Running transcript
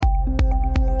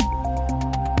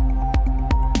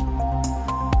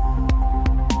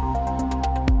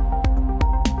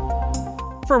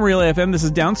From Relay FM, this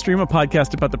is Downstream, a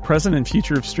podcast about the present and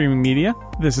future of streaming media.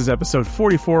 This is episode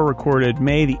 44, recorded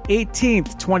May the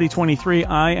 18th, 2023.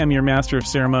 I am your master of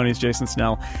ceremonies, Jason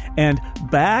Snell, and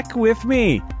back with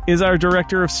me is our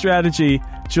director of strategy,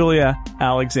 Julia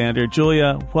Alexander.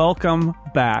 Julia, welcome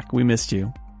back. We missed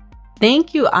you.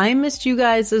 Thank you. I missed you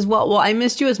guys as well. Well, I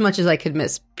missed you as much as I could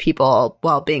miss people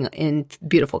while being in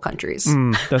beautiful countries.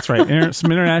 That's right. Some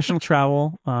international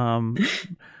travel.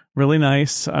 Really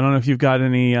nice. I don't know if you've got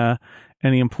any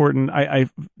important.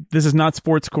 This is not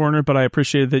Sports Corner, but I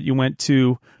appreciated that you went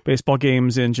to baseball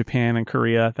games in Japan and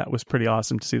Korea. That was pretty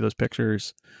awesome to see those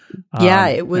pictures. Yeah,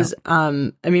 it was.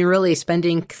 Yeah. I mean, really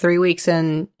spending 3 weeks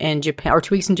in Japan, or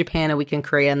 2 weeks in Japan, a week in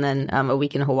Korea, and then a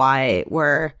week in Hawaii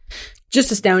were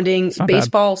just astounding.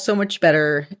 Baseball so much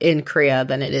better in Korea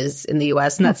than it is in the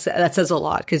U.S., and that says a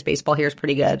lot because baseball here is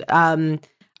pretty good.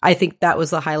 I think that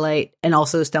was the highlight, and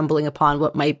also stumbling upon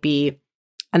what might be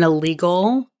an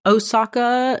illegal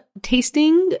Osaka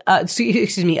tasting. Sake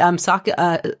tasting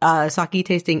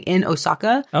in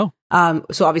Osaka. Oh.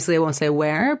 So obviously I won't say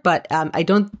where, but I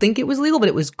don't think it was legal, but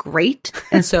it was great,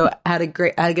 and so I had a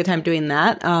good time doing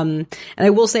that. And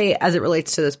I will say, as it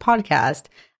relates to this podcast,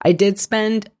 I did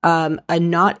spend a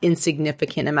not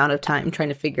insignificant amount of time trying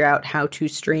to figure out how to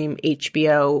stream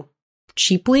HBO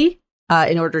cheaply.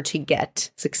 In order to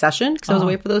get Succession, because I was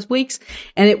away for those weeks.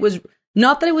 And it was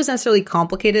not that it was necessarily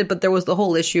complicated, but there was the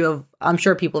whole issue of, I'm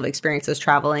sure people have experienced this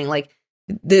traveling, like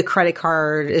the credit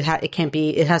card, it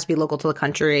has to be local to the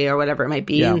country or whatever it might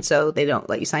be. Yeah. And so they don't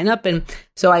let you sign up. And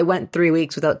so I went 3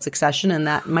 weeks without Succession, and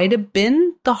that might have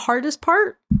been the hardest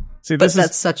part. See,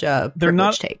 that's such a they're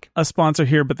not take. A sponsor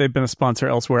here, but they've been a sponsor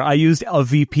elsewhere. I used a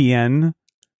VPN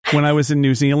when I was in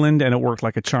New Zealand, and it worked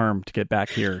like a charm to get back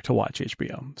here to watch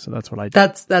HBO. So that's what I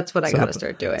did. That's what I got to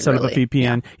start doing. Set up a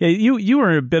VPN. Yeah, you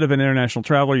are a bit of an international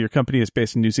traveler. Your company is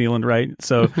based in New Zealand, right?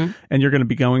 So, and you're going to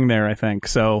be going there, I think.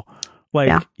 So,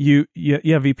 you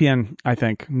VPN. I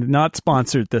think not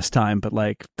sponsored this time, but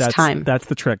that's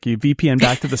the trick. You VPN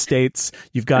back to the States.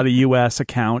 You've got a US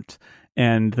account.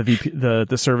 And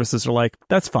the services are like,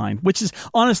 that's fine. Which is,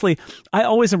 honestly, I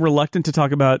always am reluctant to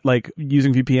talk about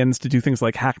using VPNs to do things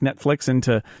like hack Netflix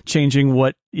into changing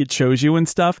what it shows you and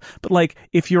stuff. But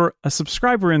if you're a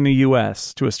subscriber in the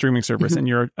US to a streaming service and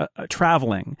you're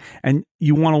traveling and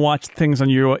you want to watch things on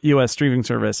your US streaming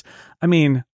service, I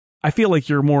mean, I feel like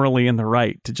you're morally in the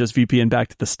right to just VPN back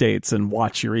to the States and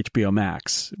watch your HBO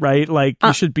Max, right?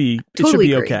 You should be, it should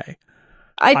be okay.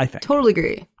 I think. Totally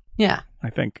agree. Yeah. I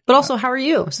think. But also, how are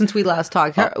you since we last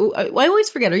talked? I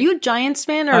always forget. Are you a Giants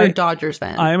fan or a Dodgers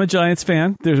fan? I am a Giants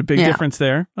fan. There's a big difference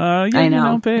there. I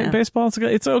know. Baseball,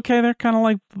 it's okay. They're kind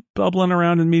of bubbling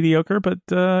around and mediocre, but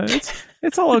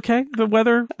it's all okay. The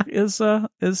weather is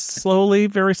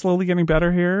very slowly getting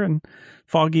better here in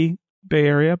foggy Bay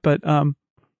Area. But no,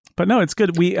 it's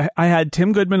good. I had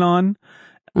Tim Goodman on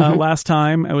last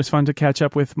time. It was fun to catch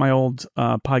up with my old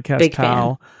podcast big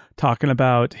pal, fan. Talking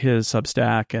about his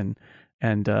Substack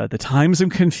and the times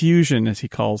of confusion, as he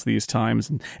calls these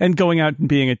times, and going out and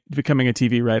becoming a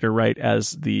TV writer right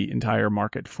as the entire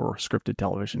market for scripted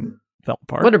television fell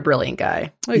apart. What a brilliant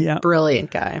guy!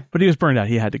 Brilliant guy. But he was burned out.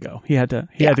 He had to go. He had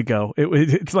to go.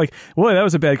 It's like, well, that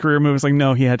was a bad career move. It's like,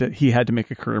 no, he had to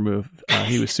make a career move.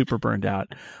 He was super burned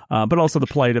out. But also the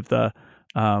plight of the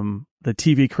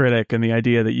TV critic and the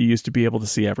idea that you used to be able to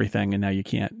see everything and now you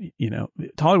can't.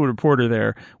 Hollywood Reporter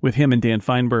there with him and Dan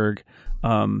Feinberg.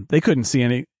 They couldn't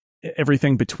see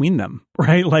everything between them,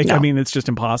 right? No. I mean, it's just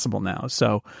impossible now.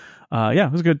 So,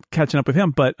 it was good catching up with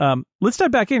him. But let's dive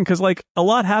back in because a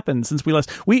lot happened since we last.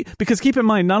 Because keep in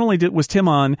mind, not only was Tim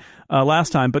on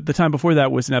last time, but the time before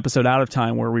that was an episode out of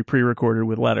time where we pre-recorded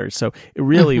with letters. So it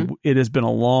really it has been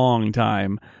a long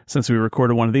time since we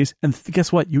recorded one of these. And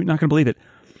guess what? You're not going to believe it.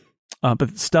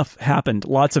 But stuff happened,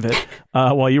 lots of it,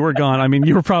 while you were gone. I mean,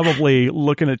 you were probably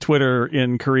looking at Twitter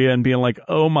in Korea and being like,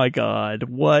 oh my God,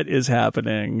 what is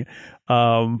happening?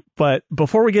 But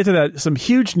before we get to that, some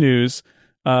huge news.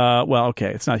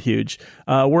 It's not huge.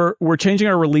 We're changing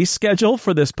our release schedule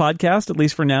for this podcast, at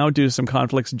least for now, due to some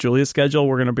conflicts in Julia's schedule.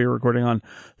 We're going to be recording on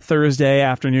Thursday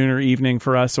afternoon or evening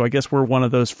for us. So I guess we're one of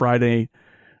those Friday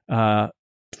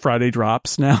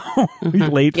drops now.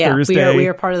 Late Thursday. We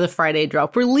are part of the Friday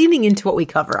drop. We're leaning into what we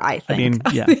cover, I think. I mean,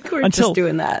 yeah. I think we're just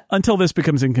doing that. Until this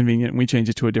becomes inconvenient and we change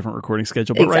it to a different recording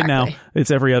schedule. But Right now,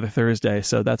 it's every other Thursday.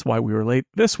 So that's why we were late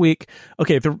this week.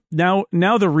 Okay, now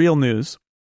the real news.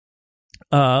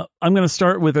 I'm going to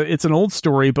start with it's an old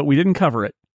story, but we didn't cover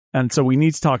it. And so we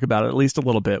need to talk about it at least a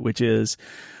little bit, which is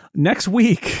next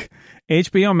week,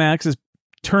 HBO Max is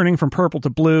turning from purple to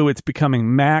blue. It's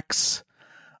becoming Max.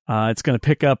 It's going to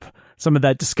pick up some of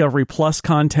that Discovery Plus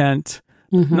content,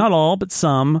 not all, but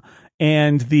some,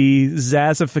 and the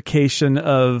Zazzification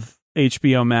of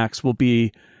HBO Max will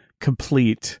be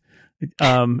complete.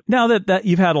 Now that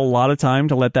you've had a lot of time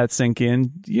to let that sink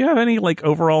in, do you have any like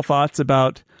overall thoughts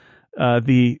about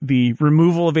the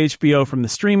removal of HBO from the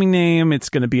streaming name? It's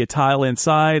going to be a tile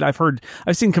inside.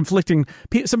 I've seen conflicting.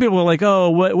 Some people are like, "Oh,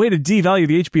 way to devalue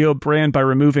the HBO brand by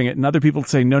removing it," and other people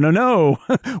say, "No,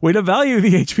 way to value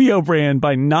the HBO brand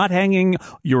by not hanging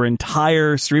your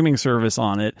entire streaming service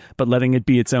on it, but letting it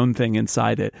be its own thing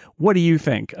inside it." What do you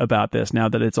think about this now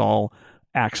that it's all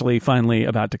actually finally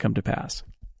about to come to pass?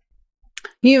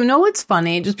 You know what's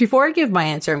funny? Just before I give my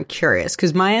answer, I'm curious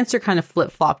because my answer kind of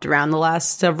flip-flopped around the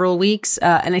last several weeks,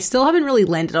 and I still haven't really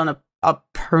landed on a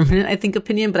permanent, I think,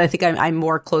 opinion, but I think I'm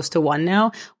more close to one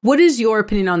now. What is your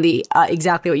opinion on the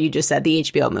exactly what you just said, the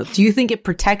HBO move? Do you think it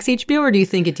protects HBO or do you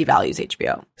think it devalues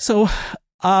HBO? So,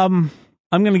 I'm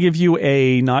going to give you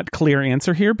a not clear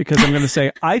answer here because I'm going to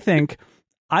say I think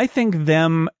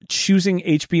them choosing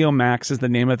HBO Max as the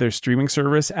name of their streaming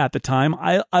service at the time,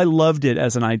 I loved it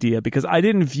as an idea because I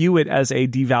didn't view it as a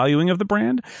devaluing of the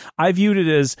brand. I viewed it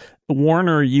as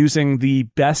Warner using the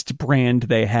best brand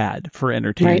they had for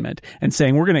entertainment and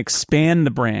saying, we're going to expand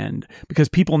the brand because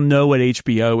people know what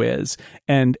HBO is.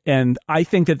 And I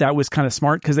think that was kind of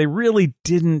smart because they really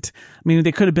didn't. I mean,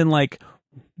 they could have been like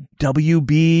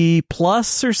WB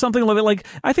Plus or something like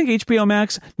I think HBO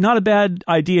Max, not a bad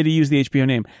idea to use the HBO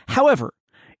name. However,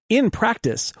 in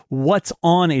practice, what's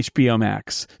on HBO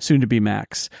Max, soon to be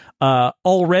Max,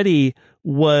 already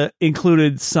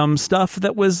included some stuff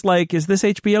that was like, is this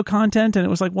HBO content? And it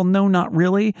was like, well, no, not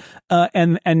really.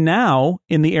 And now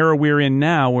in the era we're in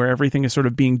now, where everything is sort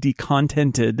of being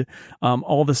decontented,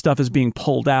 all the stuff is being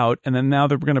pulled out. And then now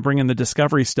they're going to bring in the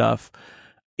Discovery stuff.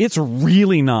 It's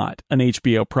really not an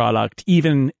HBO product,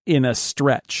 even in a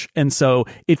stretch. And so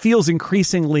it feels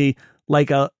increasingly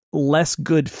like a less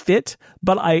good fit.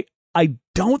 But I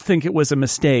don't think it was a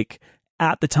mistake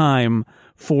at the time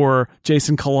for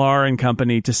Jason Kilar and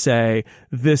company to say,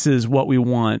 this is what we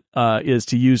want, is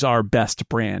to use our best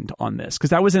brand on this. Because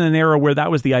that was in an era where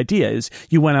that was the idea, is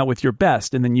you went out with your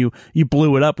best and then you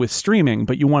blew it up with streaming,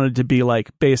 but you wanted to be like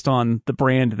based on the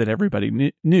brand that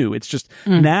everybody knew. It's just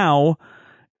now...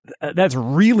 That's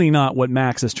really not what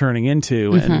Max is turning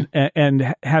into,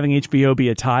 and having HBO be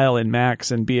a tile in Max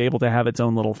and be able to have its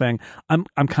own little thing,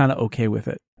 I'm kind of okay with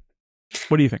it.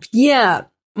 What do you think? Yeah,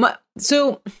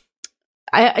 so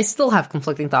I still have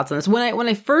conflicting thoughts on this. When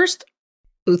I first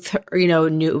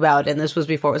knew about it, and this was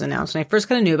before it was announced, when I first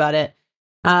kind of knew about it,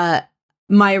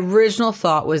 my original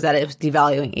thought was that it was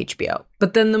devaluing HBO.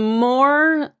 But then the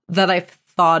more that I've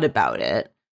thought about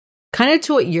it, kind of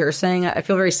to what you're saying, I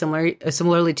feel very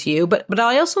similarly to you, but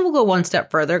I also will go one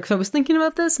step further because I was thinking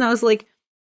about this and I was like,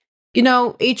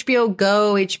 HBO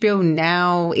Go, HBO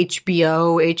Now,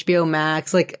 HBO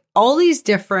Max, like all these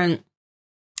different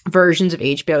versions of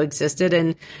HBO existed,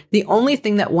 and the only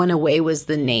thing that went away was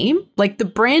the name. Like the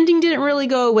branding didn't really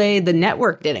go away, the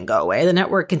network didn't go away. The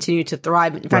network continued to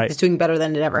thrive. In fact, it's doing better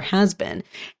than it ever has been.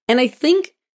 And I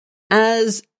think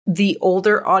as the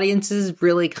older audiences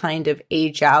really kind of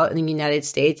age out in the United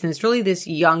States, and it's really this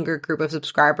younger group of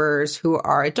subscribers who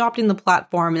are adopting the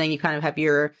platform, and then you kind of have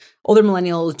your older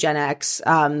millennials, Gen X,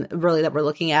 really that we're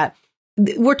looking at.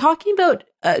 We're talking about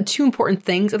two important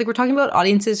things. I think we're talking about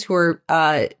audiences who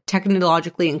are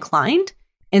technologically inclined,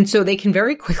 and so they can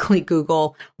very quickly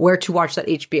Google where to watch that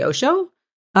HBO show.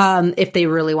 If they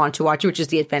really want to watch it, which is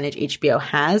the advantage HBO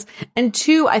has. And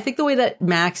two, I think the way that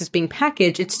Max is being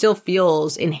packaged, it still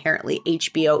feels inherently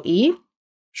HBO-y.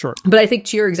 Sure. But I think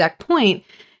to your exact point,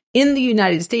 in the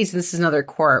United States, and this is another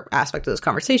core aspect of this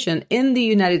conversation, in the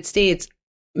United States,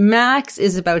 Max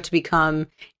is about to become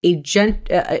a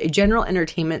general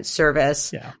entertainment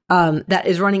service that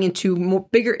is running into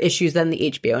bigger issues than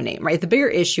the HBO name, right? The bigger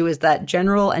issue is that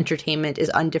general entertainment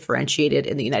is undifferentiated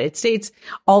in the United States.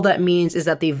 All that means is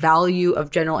that the value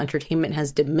of general entertainment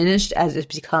has diminished as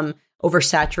it's become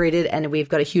oversaturated, and we've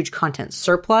got a huge content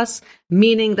surplus,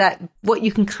 meaning that what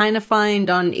you can kind of find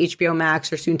on HBO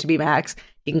Max or soon to be Max,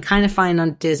 you can kind of find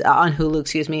on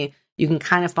Hulu, you can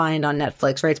kind of find on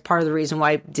Netflix, right? It's part of the reason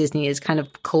why Disney is kind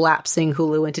of collapsing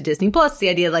Hulu into Disney Plus. The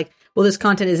idea like, well, this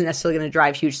content isn't necessarily going to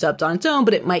drive huge subs on its own,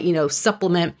 but it might,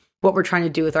 supplement what we're trying to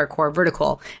do with our core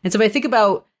vertical. And so if I think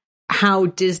about how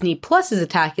Disney Plus is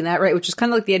attacking that, right, which is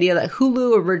kind of like the idea that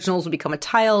Hulu originals will become a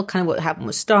tile, kind of what happened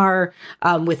with Star,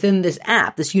 within this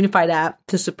app, this unified app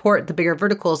to support the bigger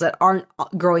verticals that aren't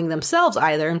growing themselves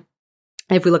either.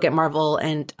 if we look at Marvel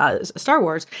and Star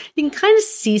Wars, you can kind of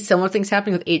see similar things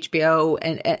happening with HBO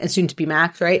and soon to be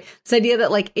Max, right? This idea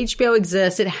that like HBO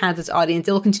exists, it has its audience,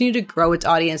 it will continue to grow its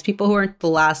audience. People who are The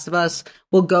Last of Us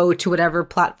will go to whatever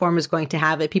platform is going to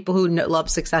have it. People who love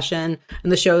Succession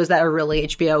and the shows that are really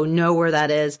HBO know where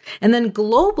that is. And then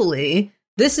globally,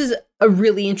 this is a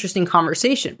really interesting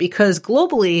conversation because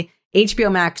globally,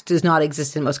 HBO Max does not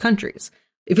exist in most countries.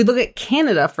 If you look at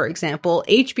Canada, for example,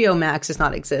 HBO Max does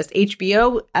not exist.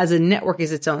 HBO as a network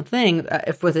is its own thing,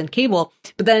 if within cable,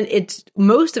 but then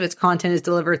most of its content is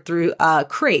delivered through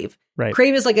Crave. Right.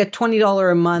 Crave is like a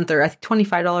 $20 a month, or I think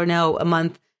 $25 now a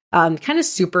month, kind of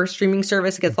super streaming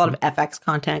service. It gets a lot of FX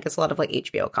content, it gets a lot of like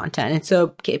HBO content. And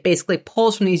so it basically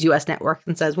pulls from these US networks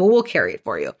and says, well, we'll carry it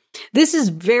for you. This is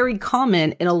very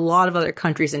common in a lot of other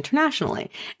countries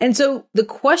internationally. And so the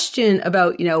question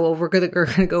about, well, we're going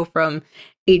to go from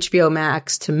HBO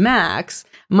Max to Max.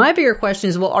 My bigger question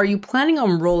is, well, are you planning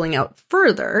on rolling out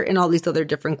further in all these other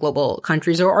different global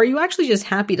countries, or are you actually just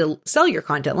happy to sell your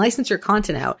content, license your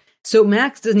content out? So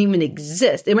Max doesn't even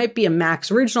exist. It might be a Max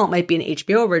original, it might be an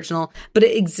HBO original, but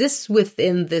it exists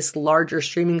within this larger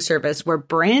streaming service where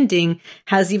branding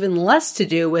has even less to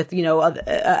do with,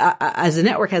 as a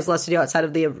network has less to do outside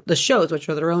of the shows, which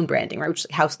are their own branding, right? Which is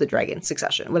like House of the Dragon,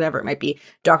 Succession, whatever it might be,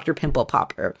 Dr. Pimple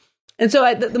Popper. And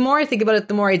so the more I think about it,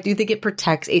 the more I do think it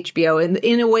protects HBO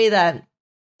in a way that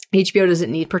HBO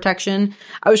doesn't need protection.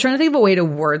 I was trying to think of a way to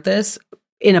word this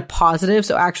in a positive.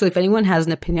 So actually, if anyone has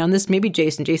an opinion on this, maybe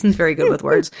Jason. Jason's very good with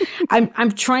words.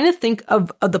 I'm trying to think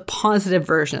of the positive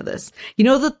version of this. You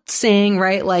know the saying,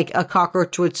 right? Like a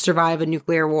cockroach would survive a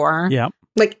nuclear war. Yeah.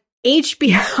 Like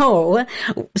HBO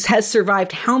has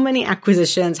survived how many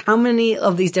acquisitions, how many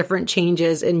of these different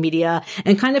changes in media,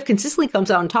 and kind of consistently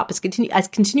comes out on top. It's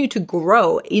continued to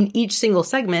grow in each single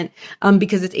segment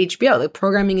because it's HBO. The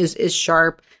programming is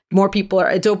sharp. More people are,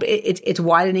 it's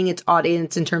widening its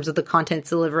audience in terms of the content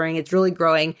it's delivering. It's really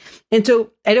growing. And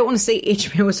so I don't want to say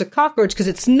HBO is a cockroach because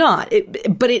it's not,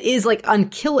 but it is like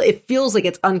it feels like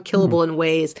it's unkillable in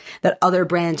ways that other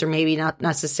brands are maybe not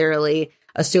necessarily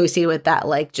associated with that,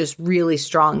 like just really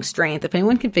strong strength. If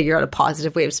anyone can figure out a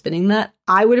positive way of spinning that,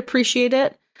 I would appreciate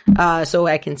it. So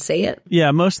I can say it.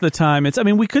 Yeah. Most of the time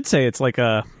we could say it's like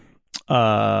a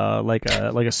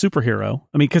superhero.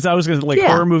 I mean, because I was going to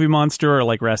horror movie monster or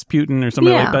like Rasputin or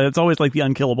something like that. It's always like the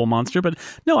unkillable monster. But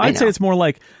no, I'd say it's more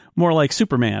like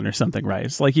Superman or something, right?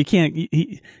 It's like you can't.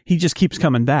 He just keeps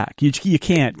coming back. You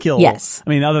can't kill. Yes. I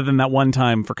mean, other than that one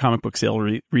time for comic book sale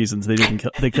reasons, they didn't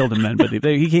kill. They killed him then, but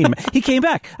he came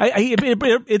back.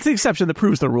 It's the exception that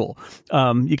proves the rule.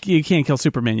 You can't kill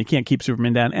Superman. You can't keep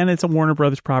Superman down, and it's a Warner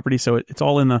Brothers property, so it's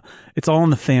all in the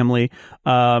family.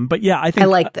 But yeah, I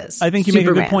like this. I think you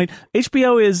Superman. Make a good point.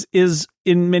 HBO is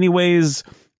in many ways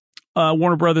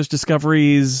Warner Brothers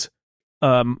Discovery's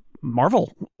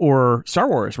Marvel or Star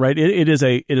Wars, right? It is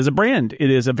a brand.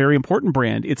 It is a very important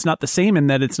brand. It's not the same in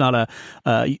that it's not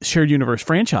a shared universe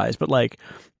franchise, but like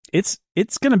it's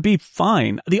going to be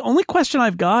fine. The only question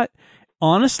I've got,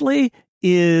 honestly,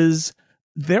 is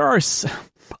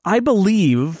I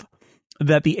believe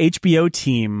that the HBO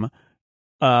team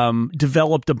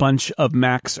developed a bunch of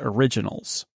Max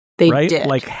originals. They right? did.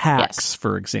 Like Hacks,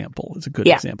 for example, is a good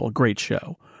example. A great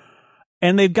show.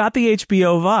 And they've got the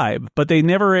HBO vibe, but they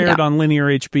never aired on linear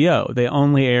HBO. They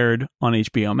only aired on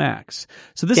HBO Max.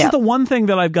 So this is the one thing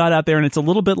that I've got out there, and it's a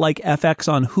little bit like FX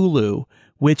on Hulu,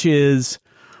 which is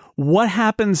what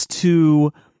happens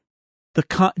to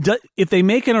if they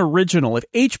make an original, if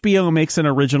HBO makes an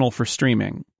original for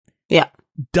streaming. Yeah.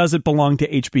 Does it belong to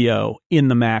HBO in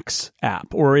the Max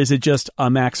app, or is it just a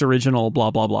Max original, blah,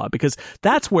 blah, blah? Because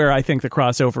that's where I think the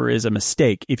crossover is a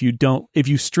mistake if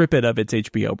you strip it of its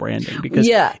HBO branding, because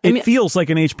it feels like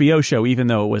an HBO show, even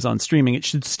though it was on streaming. It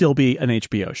should still be an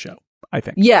HBO show, I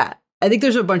think. Yeah. I think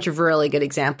there's a bunch of really good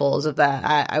examples of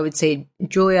that. I would say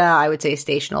Julia, I would say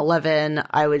Station 11.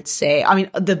 I would say,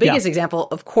 the biggest example,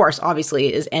 of course,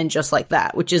 obviously, is And Just Like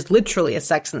That, which is literally a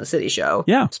Sex and the City show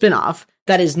spinoff.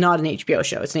 That is not an HBO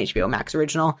show. It's an HBO Max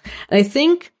original. And I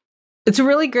think it's a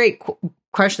really great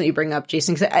question that you bring up,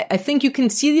 Jason, because I think you can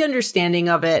see the understanding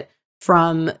of it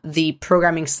from the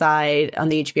programming side on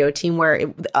the HBO team,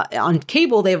 where on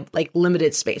cable, they have like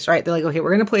limited space, right? They're like, okay,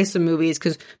 we're going to play some movies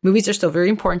because movies are still very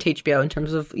important to HBO in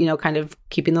terms of, kind of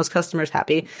keeping those customers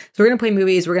happy. So we're going to play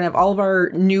movies. We're going to have all of our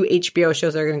new HBO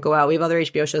shows that are going to go out. We have other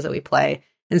HBO shows that we play.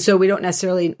 And so we don't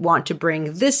necessarily want to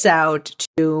bring this out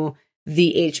to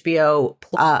the HBO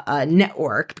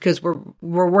network because we're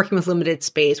working with limited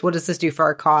space. What does this do for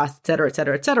our costs, et cetera, et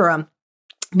cetera, et cetera.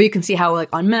 But you can see how, like,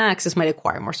 on Max, this might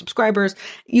acquire more subscribers.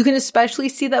 You can especially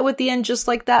see that with the And Just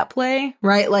Like That play,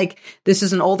 right? Like, this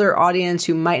is an older audience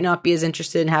who might not be as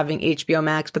interested in having HBO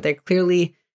Max, but they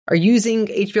clearly are using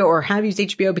HBO or have used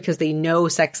HBO because they know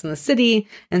Sex and the City.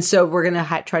 And so we're going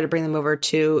to try to bring them over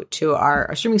to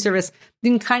our streaming service.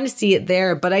 You can kind of see it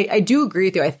there. But I do agree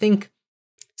with you. I think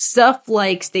stuff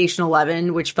like Station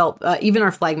 11, which felt, even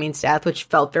our Flag Means Death, which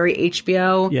felt very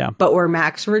HBO, but were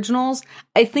Max originals.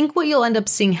 I think what you'll end up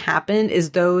seeing happen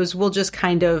is those will just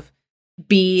kind of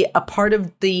be a part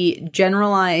of the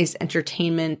generalized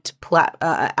entertainment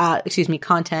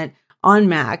content on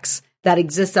Max that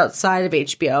exists outside of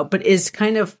HBO, but is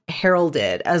kind of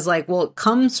heralded as like, well, it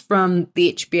comes from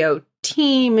the HBO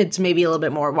team. It's maybe a little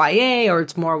bit more YA or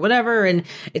it's more whatever. And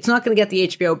it's not going to get the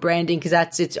HBO branding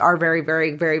because it's our very,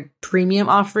 very, very premium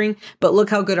offering. But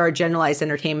look how good our generalized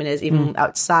entertainment is even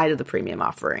outside of the premium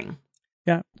offering.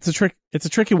 Yeah, it's a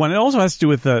tricky one. It also has to do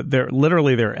with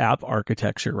their app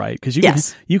architecture, right? Because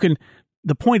you can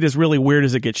the point is really, where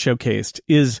does it get showcased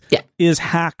is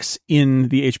Hacks in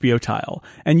the HBO tile.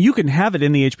 And you can have it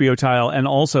in the HBO tile and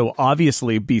also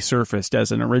obviously be surfaced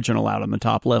as an original out on the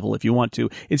top level if you want to.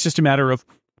 It's just a matter of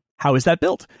how is that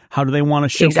built? How do they want to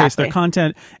showcase their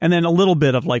content? And then a little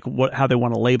bit of like how they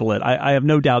want to label it. I have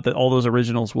no doubt that all those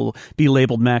originals will be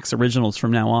labeled Max Originals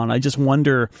from now on. I just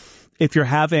wonder if you're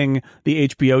having the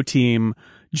HBO team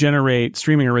generate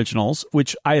streaming originals,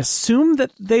 which I assume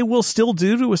that they will still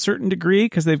do to a certain degree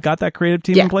because they've got that creative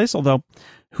team in place, although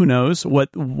who knows what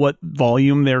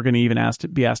volume they're going to even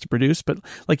be asked to produce. But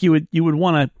like you would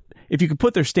want to, if you could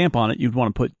put their stamp on it, you'd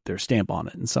want to put their stamp on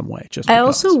it in some way. Just because. I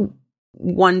also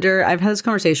wonder, I've had this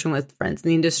conversation with friends in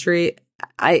the industry.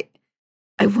 I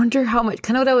wonder how much,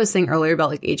 kind of what I was saying earlier about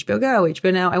like HBO Go,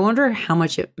 HBO Now, I wonder how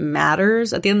much it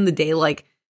matters at the end of the day. Like,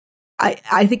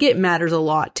 I think it matters a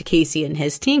lot to Casey and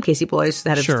his team. Casey Bloys, the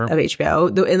head of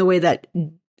HBO, in the way that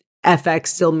FX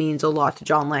still means a lot to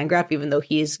John Landgraf, even though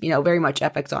he's, very much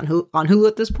FX on Hulu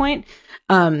at this point.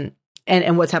 And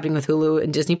what's happening with Hulu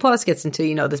and Disney Plus gets into,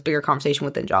 this bigger conversation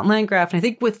within John Landgraf. And I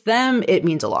think with them, it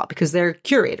means a lot because they're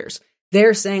curators.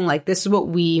 They're saying like, this is what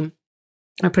we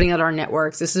are putting out our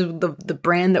networks. This is the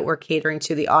brand that we're catering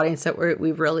to, the audience that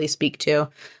we really speak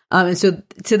to. And so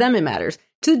to them, it matters.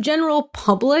 To the general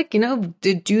public,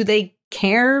 do they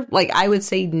care? Like, I would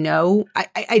say no.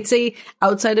 I'd say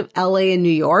outside of LA and New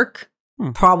York,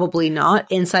 probably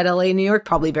not. Inside LA and New York,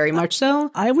 probably very much so.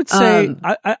 I would say,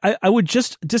 I would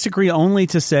just disagree only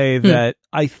to say that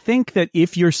I think that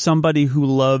if you're somebody who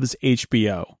loves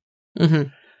HBO,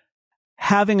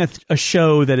 having a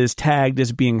show that is tagged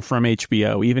as being from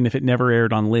HBO, even if it never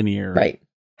aired on linear,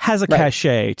 has a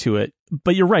cachet to it.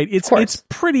 But you're right. It's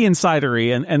pretty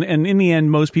insidery. And in the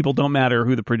end, most people don't matter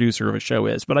who the producer of a show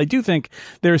is. But I do think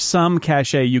there's some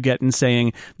cachet you get in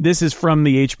saying this is from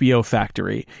the HBO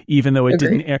factory, even though it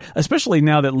didn't air. Especially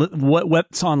now that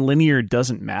what's on linear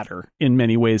doesn't matter in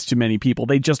many ways to many people.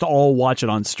 They just all watch it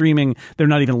on streaming. They're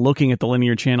not even looking at the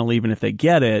linear channel, even if they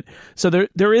get it. So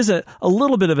there is a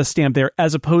little bit of a stamp there,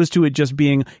 as opposed to it just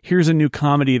being, here's a new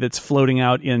comedy that's floating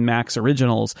out in Max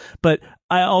Originals. But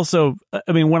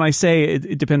when I say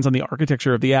it depends on the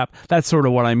architecture of the app, that's sort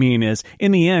of what I mean is,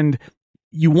 in the end,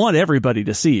 you want everybody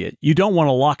to see it. You don't want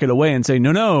to lock it away and say,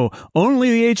 no,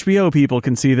 only the HBO people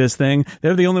can see this thing.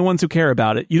 They're the only ones who care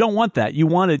about it. You don't want that. You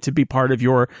want it to be part of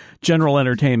your general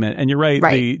entertainment. And you're right.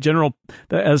 The general,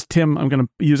 I'm going to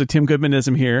use a Tim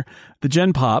Goodmanism here, the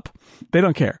Gen Pop, they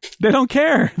don't care. They don't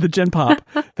care. The Gen Pop,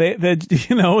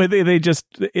 they just,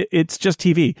 it's just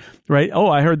TV, right? Oh,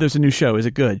 I heard there's a new show. Is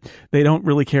it good? They don't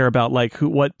really care about like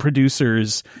what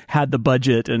producers had the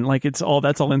budget, and like that's all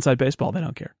inside baseball. They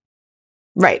don't care.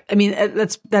 Right. I mean,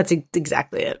 that's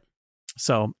exactly it.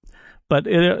 So, but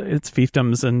it's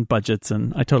fiefdoms and budgets,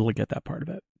 and I totally get that part of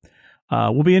it.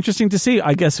 Will be interesting to see.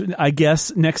 I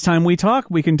guess next time we talk,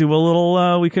 we can do a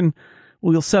little.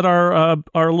 We'll set our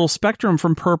little spectrum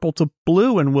from purple to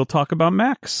blue, and we'll talk about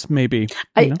Max. Maybe.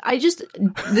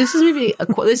 This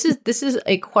is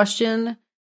a question.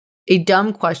 A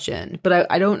dumb question, but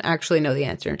I don't actually know the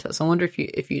answer to this. I wonder if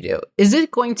you do. Is it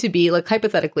going to be like,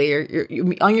 hypothetically,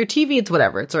 you're on your TV? It's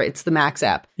whatever. It's the Max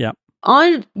app. Yeah.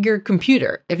 On your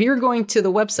computer, if you're going to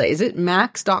the website, is it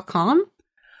max.com?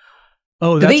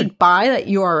 Oh, do they buy that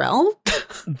URL?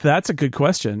 That's a good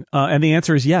question, and the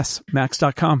answer is yes.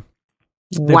 Max.com.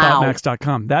 They Wow. bought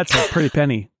Max.com. That's a pretty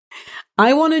penny.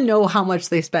 I want to know how much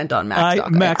they spent on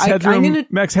Max.com. Max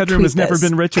Headroom has never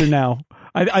been richer now.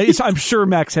 I'm sure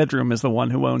Max Headroom is the one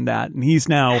who owned that, and he's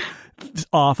now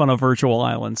off on a virtual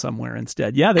island somewhere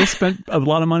instead. Yeah, they spent a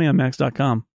lot of money on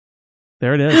Max.com.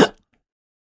 There it is.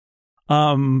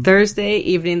 Thursday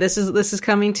evening. This is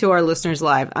coming to our listeners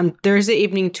live. Thursday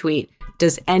evening tweet.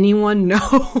 Does anyone know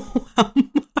how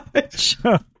much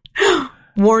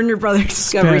Warner Brothers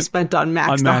Discovery spent on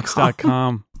Max.com? On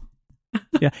Max.com.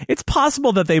 Yeah, it's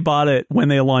possible that they bought it when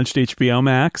they launched HBO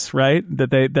Max, right?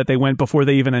 That they went before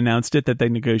they even announced it, that they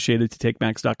negotiated to take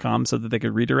Max.com so that they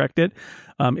could redirect it.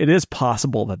 It is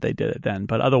possible that they did it then,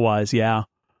 but otherwise, yeah.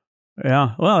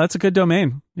 Yeah, well, that's a good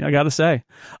domain, I got to say.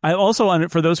 I also,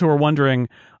 for those who are wondering,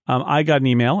 I got an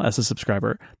email as a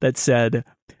subscriber that said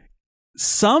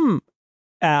some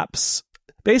apps,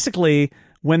 basically,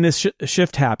 when this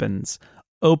shift happens,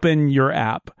 open your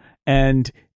app, and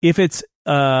if it's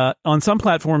on some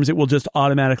platforms, it will just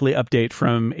automatically update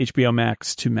from HBO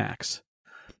Max to Max.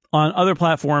 On other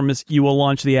platforms, you will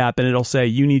launch the app and it'll say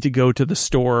you need to go to the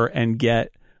store and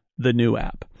get the new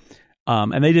app.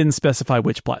 And they didn't specify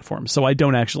which platform, so I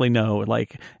don't actually know,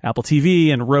 like Apple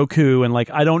TV and Roku, and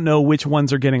I don't know which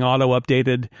ones are getting auto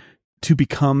updated to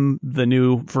become the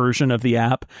new version of the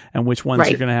app and which ones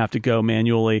you're going to have to go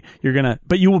manually.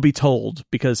 But you will be told,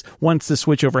 because once the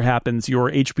switchover happens, your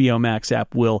HBO Max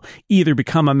app will either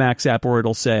become a Max app or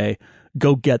it'll say,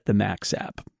 go get the Max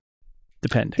app.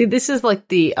 Depending. See, this is like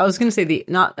the only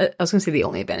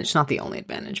advantage, not the only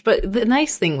advantage, but the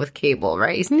nice thing with cable,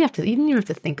 right? You didn't even have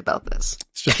to think about this.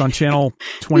 It's just on channel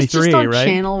 23, it's just on right?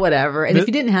 Channel whatever. And if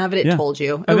you didn't have it, it told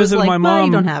you. I visited my mom.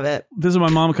 You don't have it. Visited my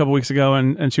mom a couple weeks ago,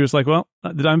 and she was like, well,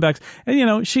 the Diamondbacks,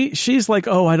 and she's like,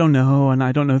 oh, I don't know, and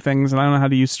I don't know things, and I don't know how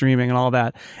to use streaming and all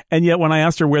that. And yet when I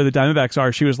asked her where the Diamondbacks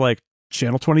are, she was like,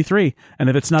 channel 23, and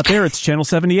if it's not there, it's channel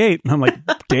 78. And I'm like,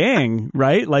 dang,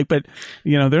 right? But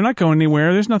they're not going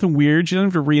anywhere. There's nothing weird. She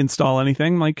doesn't have to reinstall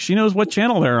anything. She knows what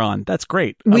channel they're on. That's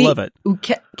great. I love it.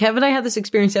 Kev and I had this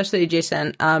experience yesterday,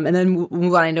 Jason, and then we'll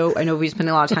move on. I know we're spending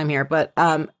a lot of time here, but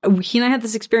he and I had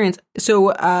this experience.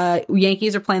 So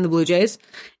Yankees are playing the Blue Jays,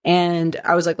 and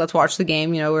I was like, let's watch the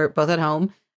game. We're both at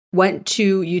home. Went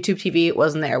to YouTube TV, it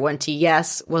wasn't there. Went to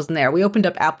Yes, wasn't there. We opened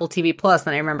up Apple TV Plus,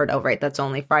 and I remembered, oh, right, that's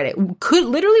only Friday.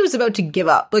 Literally was about to give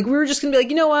up. We were just going to be like,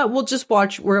 you know what,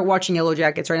 we're watching Yellow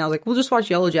Jackets right now. I was like, we'll just watch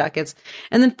Yellow Jackets.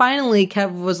 And then finally,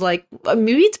 Kev was like,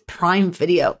 maybe it's Prime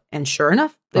Video. And sure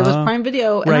enough, there was Prime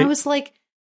Video. And I was like,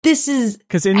 this is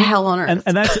hell on earth.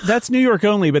 And that's New York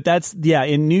only, but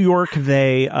in New York,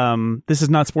 they, this is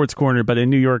not Sports Corner, but in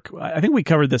New York, I think we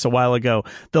covered this a while ago,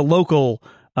 the local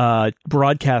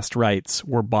broadcast rights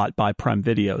were bought by Prime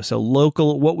Video. So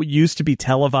what used to be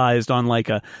televised on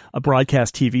a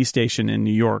broadcast TV station in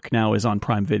New York now is on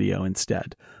Prime Video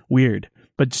instead. Weird,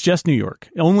 but it's just New York.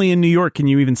 Only in New York can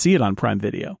you even see it on Prime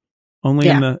Video. Only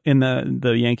in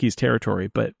the Yankees territory,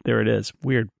 but there it is.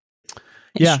 Weird.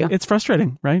 It's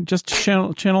frustrating, right? Just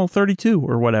channel 32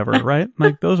 or whatever, right?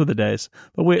 Those were the days.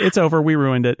 But it's over. We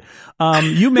ruined it.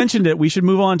 You mentioned it. We should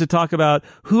move on to talk about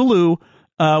Hulu,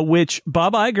 which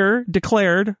Bob Iger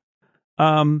declared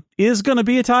is going to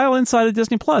be a tile inside of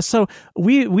Disney Plus. So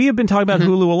we have been talking about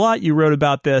Hulu a lot. You wrote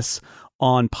about this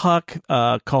on Puck,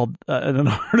 called an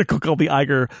article called "The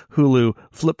Iger Hulu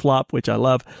Flip Flop," which I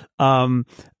love.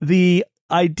 The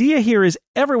idea here is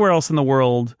everywhere else in the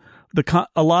world,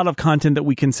 a lot of content that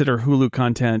we consider Hulu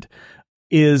content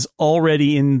is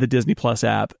already in the Disney Plus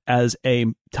app as a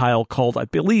tile called, I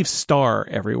believe, Star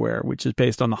everywhere, which is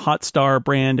based on the Hotstar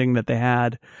branding that they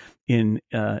had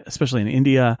especially in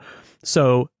India.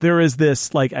 So there is this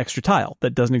extra tile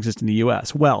that doesn't exist in the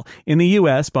US. Well, in the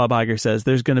US, Bob Iger says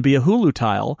there's going to be a Hulu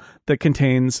tile that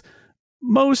contains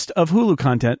most of Hulu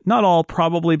content, not all,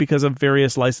 probably because of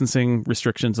various licensing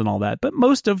restrictions and all that, but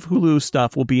most of Hulu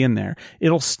stuff will be in there.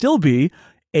 It'll still be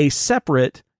a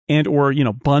separate and or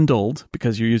bundled,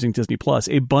 because you're using Disney Plus,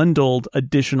 a bundled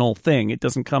additional thing. It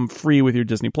doesn't come free with your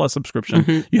Disney Plus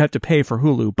subscription. You have to pay for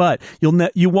Hulu, but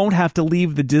you won't have to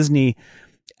leave the Disney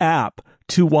app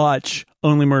to watch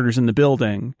Only Murders in the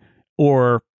Building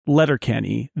or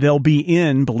Letterkenny. They'll be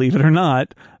in, believe it or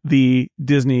not, the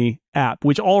Disney app,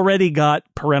 which already got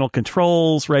parental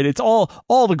controls, right? It's all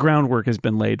the groundwork has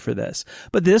been laid for this.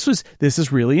 But this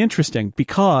is really interesting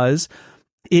because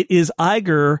it is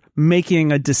Iger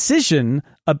making a decision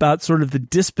about sort of the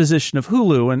disposition of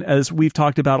Hulu. And as we've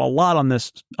talked about a lot on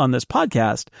this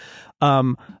podcast,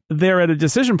 they're at a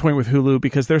decision point with Hulu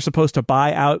because they're supposed to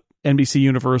buy out NBC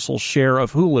Universal's share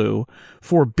of Hulu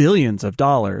for billions of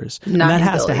dollars. And that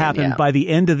has to happen by the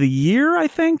end of the year, I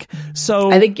think.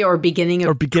 So I think or beginning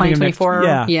of 2024.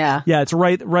 Yeah, it's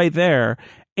right there.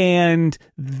 And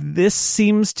this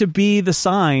seems to be the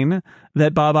sign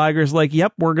that Bob Iger's like,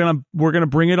 yep, we're gonna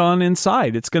bring it on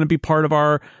inside. It's gonna be part of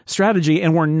our strategy,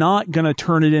 and we're not gonna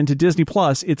turn it into Disney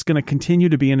Plus. It's gonna continue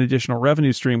to be an additional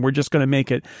revenue stream. We're just gonna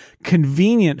make it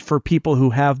convenient for people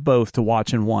who have both to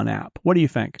watch in one app. What do you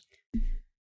think?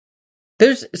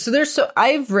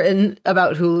 I've written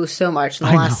about Hulu so much in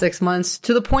the last 6 months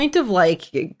to the point of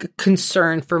like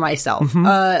concern for myself. Mm-hmm.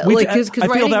 I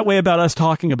feel that way about us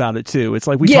talking about it too. It's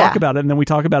like we talk about it and then we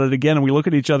talk about it again and we look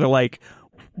at each other like,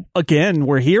 again,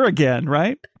 we're here again,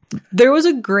 right? There was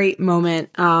a great moment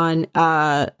on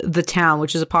The Town,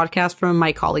 which is a podcast from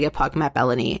my colleague at Puck, Matt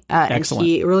Bellany. Excellent.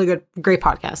 And great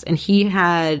podcast. And he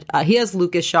has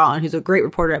Lucas Shaw on, who's a great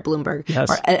reporter at Bloomberg,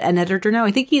 or an editor now.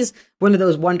 I think he's one of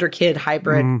those wonder kid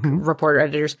hybrid reporter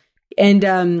editors. And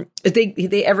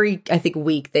they every, I think,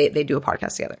 week they do a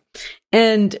podcast together.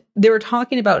 And they were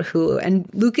talking about Hulu, and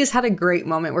Lucas had a great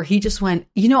moment where he just went,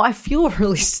 I feel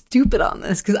really stupid on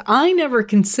this because I never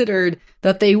considered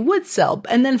that they would sell.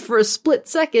 And then for a split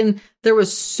second, there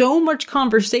was so much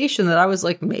conversation that I was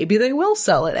like, maybe they will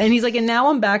sell it. And he's like, and now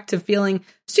I'm back to feeling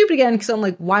stupid again because I'm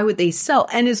like, why would they sell?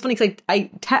 And it's funny because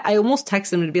I almost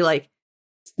texted him to be like,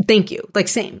 thank you. Like,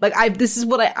 same. Like, this is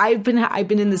what I've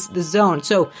been in this zone.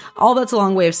 So all that's a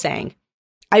long way of saying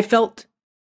I felt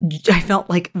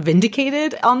like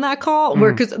vindicated on that call,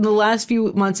 where, because in the last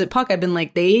few months at Puck, I've been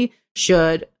like, they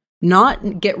should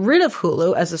not get rid of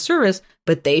Hulu as a service,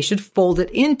 but they should fold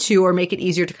it into or make it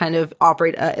easier to kind of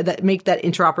operate, make that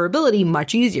interoperability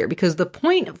much easier, because the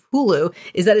point of Hulu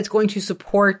is that it's going to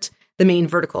support the main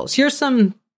verticals. Here's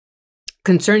some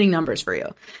concerning numbers for you.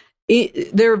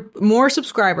 More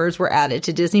subscribers were added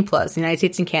to Disney Plus, the United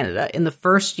States and Canada, in the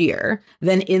first year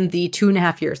than in the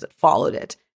 2.5 years that followed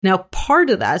it. Now,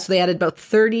 part of that, so they added about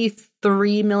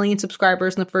 33 million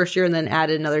subscribers in the first year and then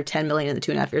added another 10 million in the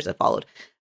 2.5 years that followed.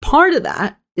 Part of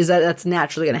that is that that's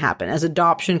naturally going to happen. As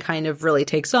adoption kind of really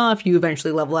takes off, you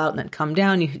eventually level out and then come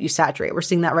down, you saturate. We're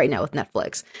seeing that right now with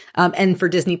Netflix. And for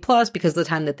Disney Plus, because of the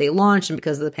time that they launched and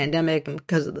because of the pandemic and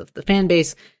because of the fan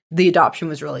base, the adoption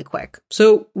was really quick.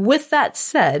 So with that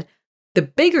said, the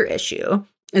bigger issue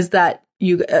is that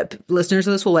you listeners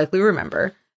of this will likely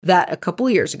remember that a couple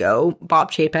of years ago,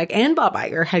 Bob Chapek and Bob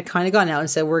Iger had kind of gone out and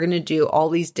said, we're going to do all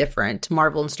these different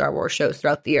Marvel and Star Wars shows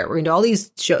throughout the year. We're going to do all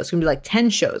these shows. It's going to be like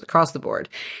 10 shows across the board.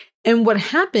 And what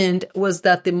happened was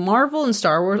that the Marvel and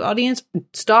Star Wars audience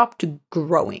stopped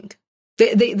growing.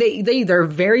 They're a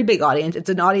very big audience. It's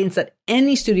an audience that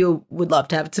any studio would love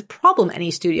to have. It's a problem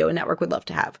any studio and network would love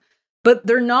to have. But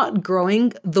they're not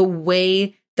growing the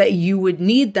way that you would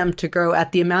need them to grow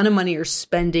at the amount of money you're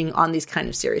spending on these kind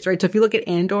of series, right? So if you look at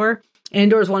Andor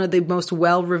is one of the most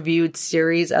well-reviewed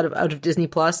series out of Disney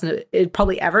Plus, and it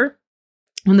probably ever.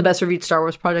 One of the best reviewed Star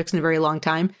Wars projects in a very long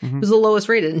time. It was the lowest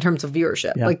rated in terms of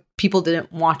viewership. Yeah. Like, people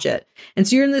didn't watch it. And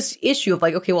so you're in this issue of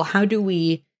like, okay, well, how do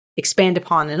we expand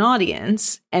upon an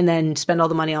audience and then spend all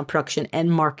the money on production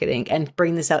and marketing and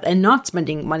bring this out and not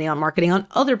spending money on marketing on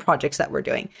other projects that we're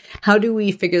doing? How do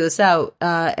we figure this out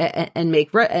and make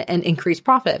and increase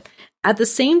profit? At the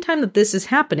same time that this is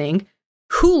happening,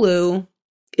 Hulu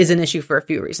is an issue for a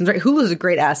few reasons, right? Hulu is a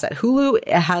great asset. Hulu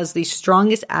has the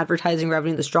strongest advertising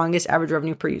revenue, the strongest average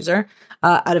revenue per user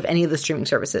out of any of the streaming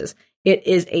services. It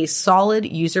is a solid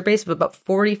user base of about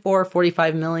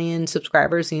 45 million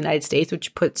subscribers in the United States,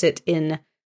 which puts it in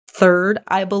third,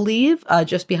 I believe,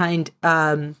 just behind,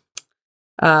 it's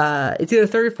either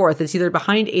third or fourth. It's either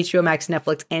behind HBO Max,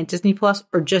 Netflix, and Disney Plus,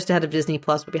 or just ahead of Disney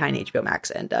Plus, but behind HBO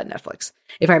Max and Netflix,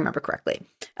 if I remember correctly.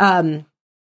 So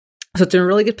it's in a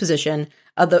really good position.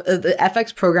 The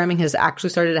FX programming has actually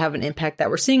started to have an impact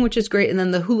that we're seeing, which is great. And then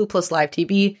the Hulu Plus Live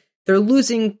TV, they're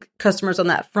losing customers on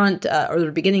that front, or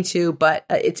they're beginning to, but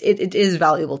it is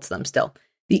valuable to them still.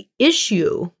 The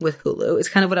issue with Hulu is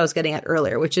kind of what I was getting at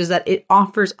earlier, which is that it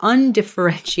offers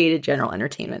undifferentiated general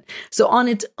entertainment. So on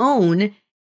its own,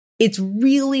 it's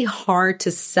really hard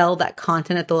to sell that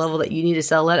content at the level that you need to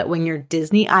sell it when you're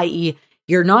Disney, i.e.,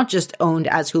 you're not just owned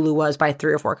as Hulu was by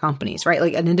 3 or 4 companies, right?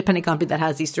 Like an independent company that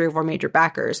has these 3 or 4 major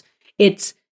backers.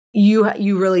 It's you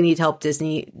really need to help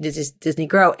Disney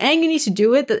grow, and you need to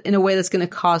do it in a way that's going to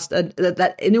cost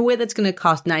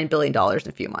 $9 billion in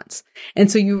a few months. And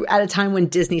so you, at a time when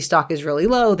Disney stock is really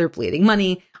low, they're bleeding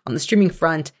money on the streaming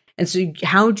front. And so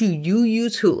how do you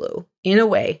use Hulu in a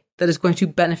way that is going to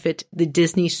benefit the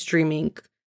Disney streaming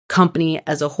company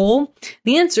as a whole?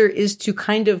 The answer is to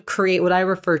kind of create what I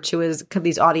refer to as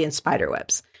these audience spider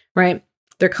webs, right?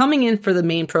 They're coming in for the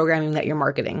main programming that you're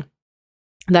marketing.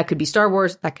 That could be Star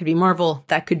Wars, that could be Marvel,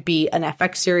 that could be an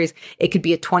FX series, it could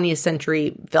be a 20th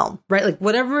century film, right? Like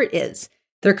whatever it is,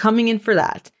 they're coming in for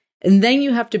that. And then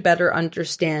you have to better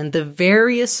understand the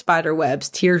various spider webs,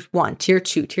 tier 1, tier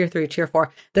 2, tier 3, tier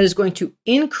 4, that is going to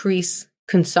increase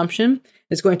consumption,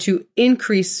 is going to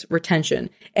increase retention,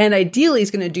 and ideally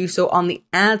is going to do so on the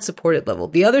ad-supported level.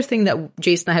 The other thing that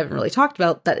Jason and I haven't really talked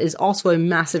about that is also a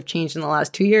massive change in the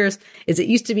last 2 years is it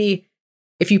used to be,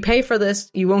 if you pay for this,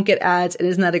 you won't get ads, and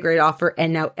isn't that a great offer?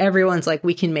 And now everyone's like,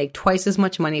 we can make twice as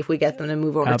much money if we get them to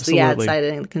move over to the ad side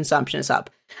and the consumption is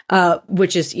up,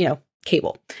 which is,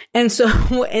 cable. And so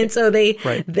they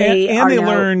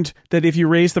learned that if you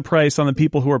raise the price on the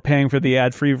people who are paying for the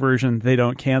ad-free version, they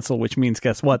don't cancel, which means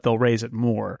guess what? They'll raise it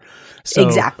more. So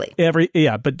exactly.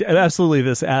 But absolutely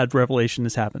this ad revelation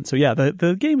has happened. So yeah,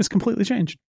 the game has completely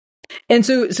changed. And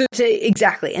so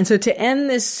to end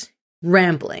this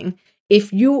rambling,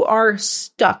 if you are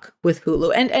stuck with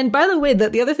Hulu, and by the way,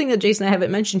 the other thing that Jason and I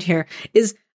haven't mentioned here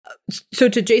is, so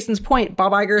to Jason's point,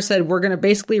 Bob Iger said, we're going to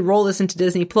basically roll this into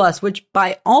Disney Plus, which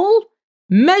by all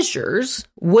measures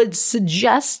would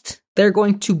suggest they're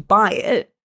going to buy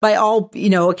it by all,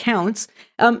 accounts.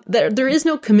 There is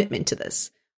no commitment to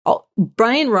this.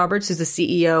 Brian Roberts, who's the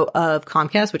CEO of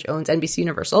Comcast, which owns NBC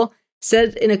Universal,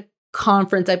 said in a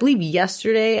conference, I believe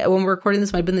yesterday, when we're recording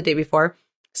this, might have been the day before,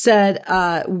 said,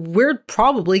 we're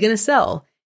probably going to sell.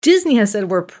 Disney has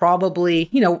said we're probably,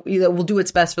 we'll do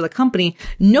its best for the company.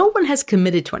 No one has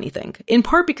committed to anything, in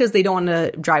part because they don't want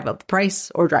to drive up the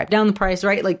price or drive down the price,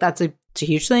 right? Like it's a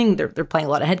huge thing. They're playing a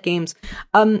lot of head games.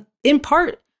 In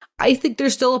part, I think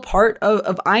there's still a part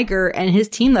of Iger and his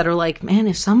team that are like, man,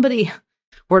 if somebody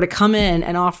were to come in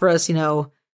and offer us, $40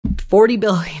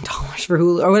 billion for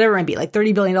Hulu or whatever it might be, like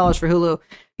 $30 billion for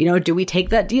Hulu, do we take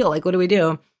that deal? Like, what do we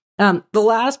do? The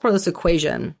last part of this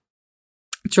equation,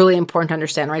 it's really important to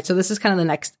understand, right? So this is kind of the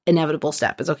next inevitable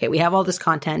step is, okay, we have all this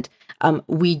content.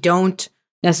 We don't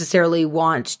necessarily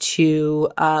want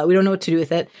to, we don't know what to do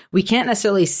with it. We can't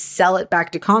necessarily sell it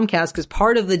back to Comcast because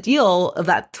part of the deal of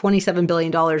that $27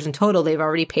 billion in total, they've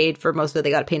already paid for most of it.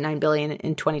 They got to pay $9 billion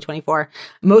in 2024.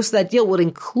 Most of that deal would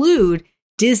include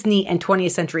Disney and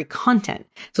 20th Century content.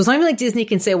 So it's not even like Disney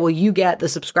can say, well, you get the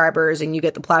subscribers and you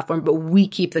get the platform, but we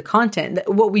keep the content.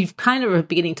 What we've kind of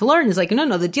beginning to learn is like,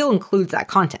 no, the deal includes that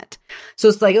content. So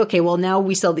it's like, okay, well, now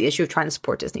we sell the issue of trying to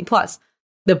support Disney Plus.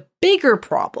 The bigger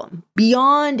problem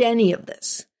beyond any of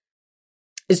this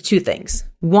is two things.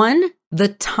 One, the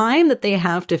time that they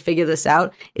have to figure this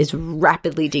out is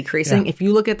rapidly decreasing. Yeah. If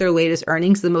you look at their latest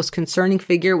earnings, the most concerning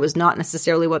figure was not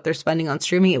necessarily what they're spending on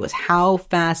streaming. It was how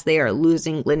fast they are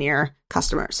losing linear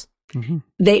customers. Mm-hmm.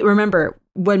 They remember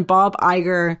when Bob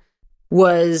Iger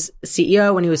was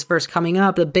CEO, when he was first coming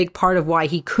up, the big part of why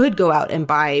he could go out and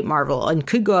buy Marvel and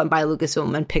could go out and buy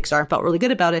Lucasfilm and Pixar and felt really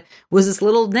good about it was this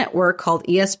little network called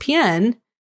ESPN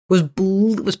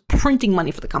was printing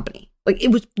money for the company. Like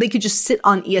they could just sit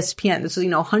on ESPN. This was,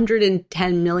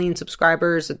 110 million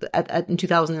subscribers in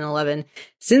 2011.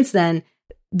 Since then,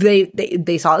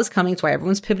 they saw this coming. It's why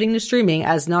everyone's pivoting to streaming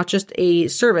as not just a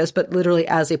service, but literally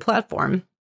as a platform.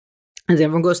 As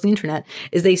everyone goes to the internet,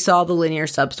 is they saw the linear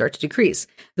subs start to decrease.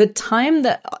 The time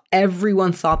that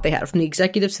everyone thought they had, from the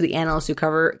executives to the analysts who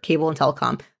cover cable and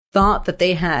telecom, thought that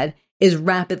they had is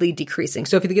rapidly decreasing.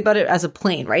 So if you think about it as a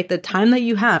plane, right? The time that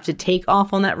you have to take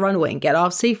off on that runway and get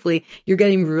off safely, you're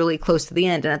getting really close to the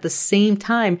end. And at the same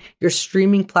time, your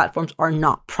streaming platforms are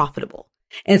not profitable.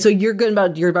 And so you're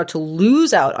about to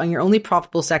lose out on your only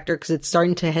profitable sector because it's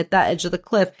starting to hit that edge of the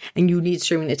cliff and you need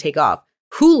streaming to take off.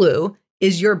 Hulu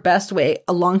is your best way,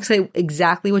 alongside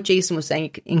exactly what Jason was saying. You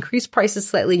can increase prices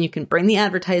slightly and you can bring the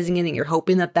advertising in and you're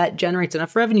hoping that generates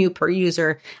enough revenue per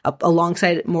user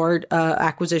alongside more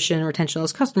acquisition and retention of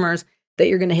those customers that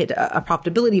you're going to hit a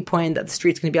profitability point that the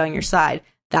street's going to be on your side.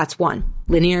 That's one.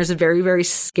 Linear is a very, very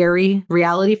scary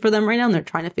reality for them right now and they're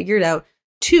trying to figure it out.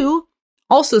 Two,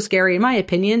 also scary in my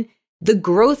opinion, the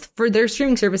growth for their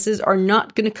streaming services are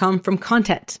not going to come from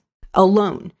content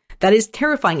alone. That is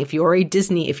terrifying. If you're a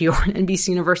Disney, if you're an NBC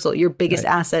Universal, your biggest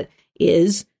asset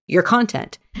is your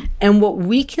content. And what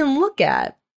we can look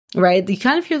at, right? You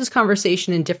kind of hear this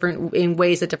conversation in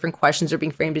ways that different questions are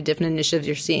being framed to different initiatives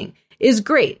you're seeing is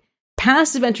great.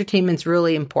 Passive entertainment's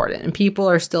really important and people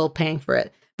are still paying for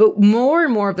it. But more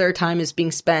and more of their time is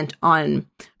being spent on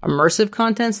immersive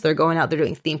content. So they're going out, they're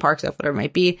doing theme parks, whatever it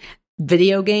might be,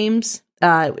 video games,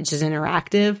 which is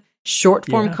interactive. Short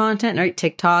form content, right?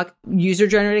 TikTok, user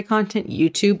generated content,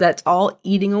 YouTube, that's all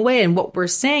eating away. And what we're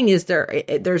saying is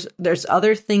there's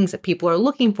other things that people are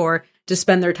looking for to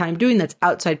spend their time doing that's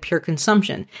outside pure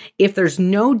consumption. If there's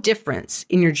no difference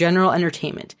in your general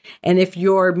entertainment, and if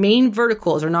your main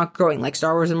verticals are not growing, like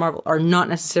Star Wars and Marvel are not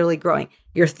necessarily growing,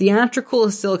 your theatrical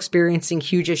is still experiencing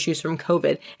huge issues from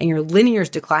COVID, and your linear is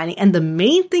declining. And the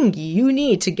main thing you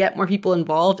need to get more people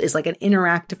involved is like an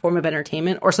interactive form of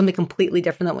entertainment or something completely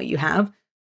different than what you have.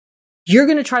 You're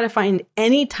going to try to find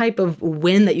any type of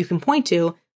win that you can point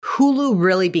to. Hulu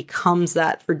really becomes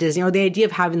that for Disney, or the idea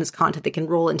of having this content that can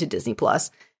roll into Disney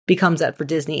Plus becomes that for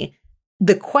Disney.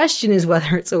 The question is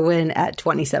whether it's a win at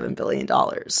 $27 billion.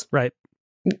 Right.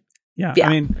 Yeah. I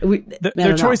mean,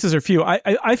 their choices are few.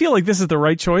 I feel like this is the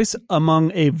right choice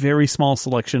among a very small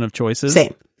selection of choices.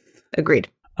 Same. Agreed.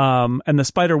 And the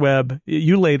spider web,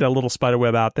 you laid a little spider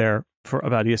web out there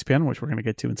about ESPN, which we're going to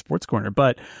get to in Sports Corner.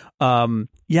 But I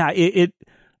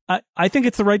think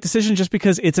it's the right decision just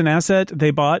because it's an asset.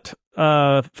 They bought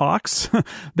Fox.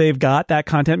 They've got that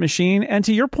content machine. And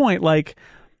to your point, like,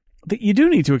 you do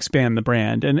need to expand the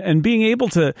brand, and being able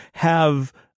to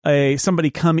have somebody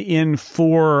come in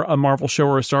for a Marvel show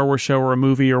or a Star Wars show or a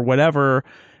movie or whatever,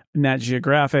 Nat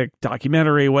Geographic,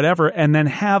 documentary, whatever, and then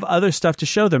have other stuff to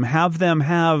show them, have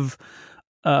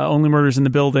Only Murders in the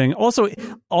Building. Also,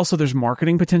 there's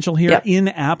marketing potential here. Yep.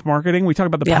 In-app marketing. We talk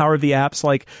about the power of the apps.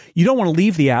 Like, you don't want to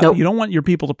leave the app. Nope. You don't want your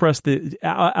people to press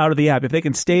out of the app. If they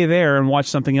can stay there and watch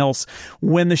something else,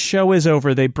 when the show is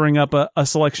over, they bring up a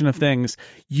selection of things.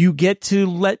 You get to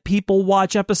let people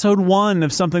watch episode 1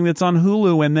 of something that's on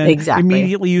Hulu, and then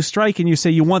immediately you strike and you say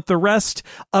you want the rest.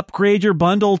 Upgrade your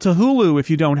bundle to Hulu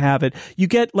if you don't have it. You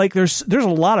get, like, there's a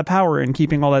lot of power in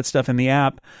keeping all that stuff in the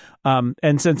app.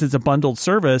 And since it's a bundled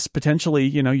service, potentially,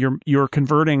 you're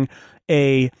converting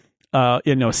a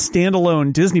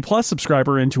standalone Disney Plus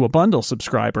subscriber into a bundle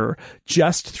subscriber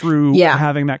just through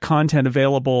having that content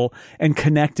available and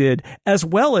connected, as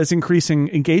well as increasing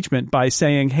engagement by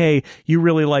saying, hey, you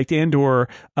really liked Andor.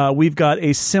 We've got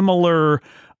a similar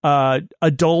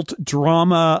adult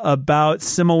drama about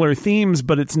similar themes,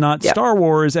 but it's not Star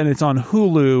Wars and it's on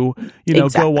Hulu,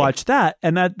 go watch that.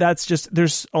 And that's just,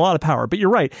 there's a lot of power, but you're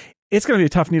right. It's going to be a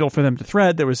tough needle for them to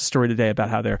thread. There was a story today about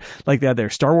how they had their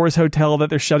Star Wars hotel that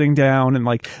they're shutting down. And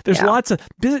like, there's lots of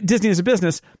Disney as a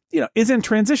business, is in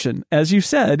transition. As you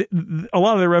said, a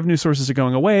lot of their revenue sources are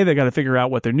going away. They got to figure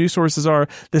out what their new sources are.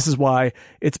 This is why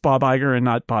it's Bob Iger and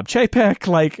not Bob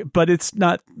Chapek. But it's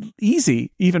not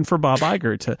easy even for Bob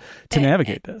Iger to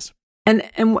navigate this. And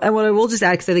what I will just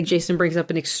add, because I think Jason brings up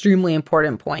an extremely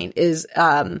important point, is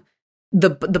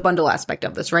the bundle aspect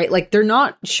of this, right? Like, they're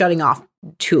not shutting off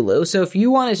Hulu. So if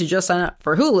you wanted to just sign up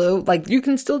for Hulu, like, you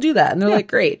can still do that. And they're like,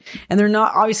 great. And they're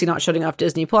obviously not shutting off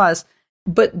Disney Plus.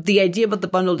 But the idea about the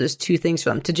bundle does two things for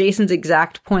them. To Jason's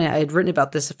exact point, I had written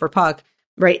about this for Puck,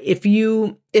 right? If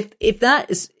that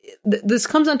is, this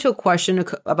comes down to a question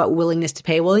about willingness to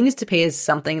pay. Willingness to pay is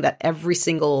something that every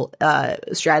single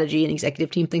strategy and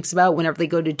executive team thinks about whenever they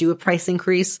go to do a price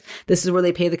increase. This is where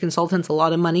they pay the consultants a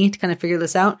lot of money to kind of figure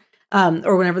this out.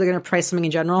 Or whenever they're going to price something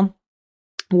in general.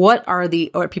 What are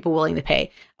people willing to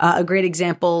pay? A great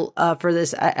example for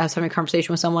this, I was having a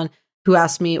conversation with someone who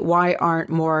asked me, why aren't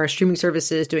more streaming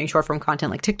services doing short form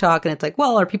content like TikTok? And it's like,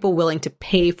 well, are people willing to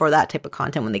pay for that type of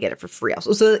content when they get it for free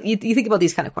also? So you think about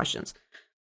these kind of questions.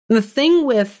 And the thing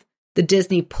with the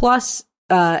Disney Plus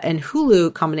and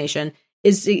Hulu combination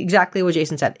is exactly what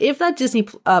Jason said. If that Disney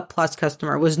Plus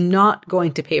customer was not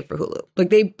going to pay for Hulu, like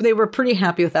they were pretty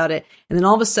happy without it, and then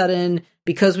all of a sudden,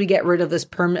 because we get rid of this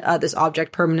this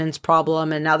object permanence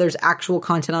problem, and now there's actual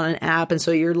content on an app, and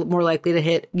so you're more likely to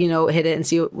hit it and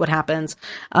see what happens.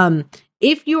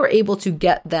 If you are able to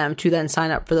get them to then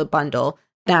sign up for the bundle,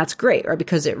 that's great, right?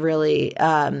 Because it really,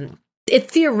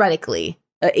 it theoretically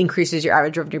increases your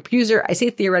average revenue per user. I say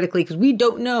theoretically because we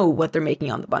don't know what they're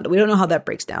making on the bundle. We don't know how that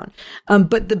breaks down.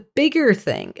 But the bigger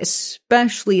thing,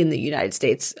 especially in the United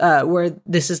States, where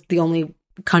this is the only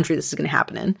country this is going to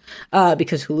happen in,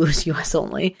 because Hulu is US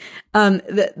only.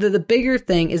 The bigger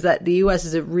thing is that the US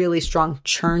is a really strong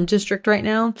churn district right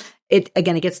now. It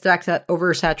gets back to that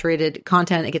oversaturated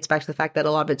content. It gets back to the fact that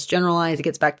a lot of it's generalized. It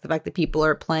gets back to the fact that people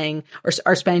are playing or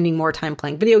are spending more time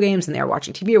playing video games than they are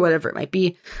watching TV or whatever it might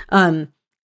be.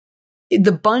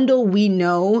 The bundle, we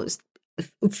know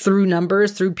through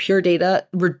numbers, through pure data,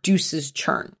 reduces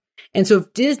churn. And so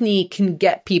if Disney can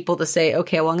get people to say,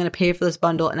 okay, well, I'm going to pay for this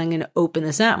bundle and I'm going to open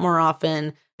this app more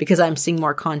often because I'm seeing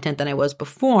more content than I was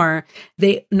before,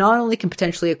 they not only can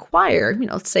potentially acquire,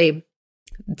 let's say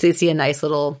they see a nice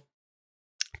little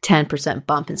 10%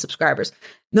 bump in subscribers.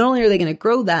 Not only are they going to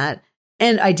grow that,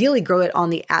 and ideally grow it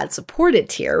on the ad-supported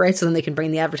tier, right? So then they can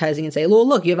bring the advertising and say, well,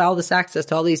 look, you have all this access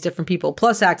to all these different people,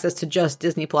 plus access to just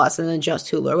Disney Plus and then just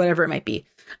Hulu or whatever it might be.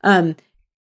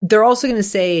 They're also going to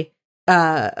say,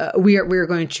 we're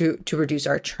going to reduce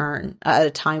our churn at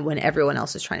a time when everyone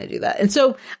else is trying to do that. And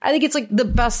so I think it's like the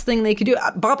best thing they could do.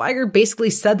 Bob Iger basically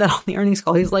said that on the earnings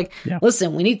call. He's like,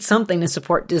 listen, we need something to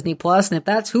support Disney Plus. And if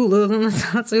that's Hulu, then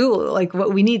that's Hulu. Like,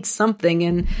 what we need something.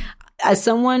 And as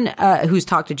someone who's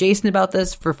talked to Jason about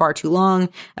this for far too long,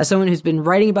 as someone who's been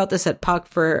writing about this at Puck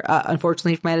for,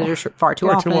 unfortunately for my editors, far too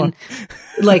often,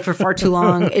 like for far too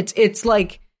long, it's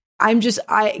like, I'm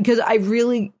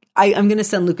going to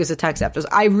send Lucas a text after this.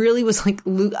 I really was like,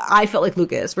 I felt like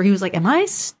Lucas, where he was like, am I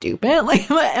stupid?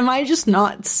 Like, am I just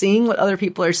not seeing what other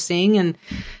people are seeing? And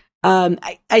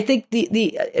I think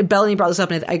the Bellamy brought this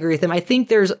up, and I agree with him. I think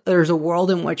there's a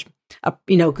world in which a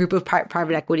group of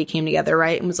private equity came together,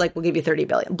 right, and was like, we'll give you $30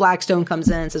 billion. Blackstone comes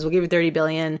in and says, we'll give you $30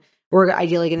 billion. We're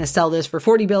ideally going to sell this for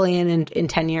 $40 billion in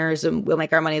 10 years, and we'll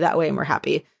make our money that way, and we're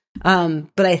happy.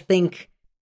 But I think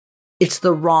it's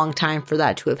the wrong time for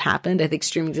that to have happened. I think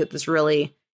streaming's at this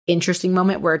really interesting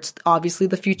moment where it's obviously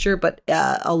the future, but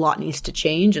a lot needs to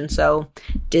change. And so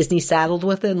Disney saddled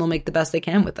with it, and they'll make the best they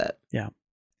can with it. Yeah.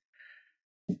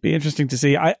 Be interesting to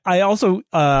see. I also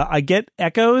I get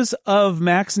echoes of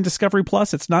Max and Discovery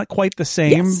Plus. It's not quite the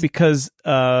same because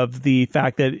of the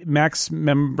fact that Max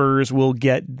members will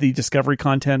get the Discovery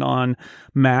content on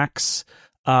Max.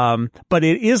 But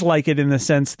it is like it in the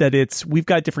sense that we've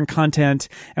got different content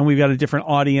and we've got a different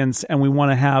audience, and we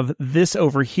want to have this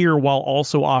over here while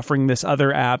also offering this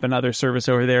other app and other service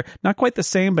over there. Not quite the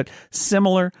same, but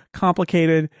similar,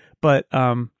 complicated. But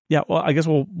yeah, well, I guess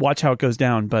we'll watch how it goes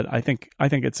down. But I think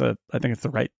it's the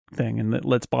right thing, and that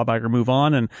lets Bob Iger move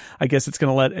on. And I guess it's going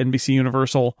to let NBC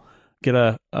Universal get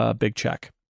a big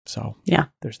check. So yeah,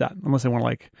 there's that. Unless they want to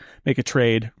like make a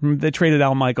trade. They traded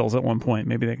Al Michaels at one point.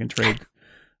 Maybe they can trade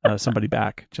somebody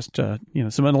back, just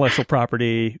some intellectual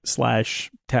property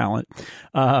 / talent.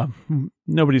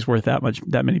 Nobody's worth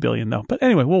that many billion though. But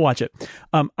anyway, we'll watch it.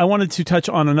 I wanted to touch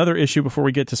on another issue before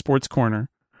we get to Sports Corner,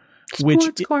 which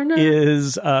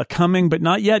is coming, but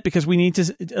not yet, because we need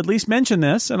to at least mention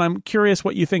this. And I'm curious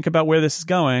what you think about where this is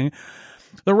going.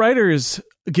 The Writers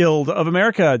Guild of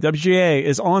America, WGA,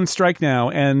 is on strike now,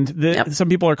 and some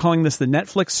people are calling this the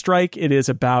Netflix strike. It is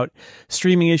about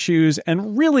streaming issues,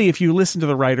 and really, if you listen to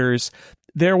the writers,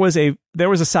 there was a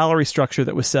salary structure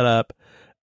that was set up,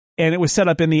 and it was set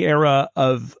up in the era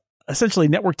of essentially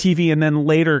network TV and then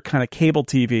later kind of cable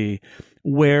TV,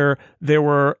 where there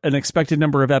were an expected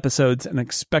number of episodes, an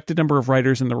expected number of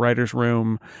writers in the writer's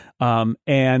room,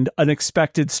 and an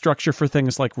expected structure for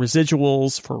things like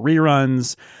residuals, for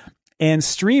reruns. And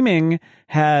streaming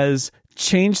has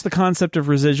changed the concept of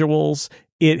residuals.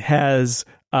 It has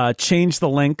changed the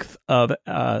length of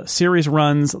series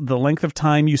runs, the length of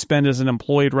time you spend as an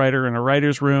employed writer in a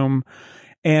writer's room.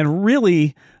 And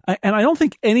really, and I don't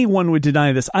think anyone would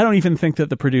deny this. I don't even think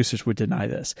that the producers would deny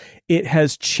this. It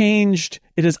has changed.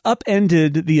 It has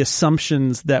upended the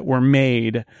assumptions that were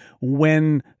made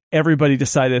when everybody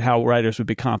decided how writers would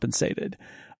be compensated.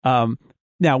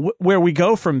 Now, where we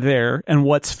go from there and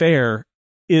what's fair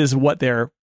is what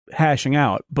they're hashing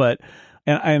out. But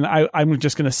I'm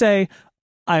just going to say,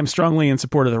 I'm strongly in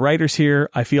support of the writers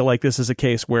here. I feel like this is a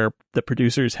case where the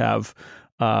producers have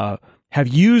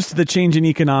used the change in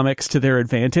economics to their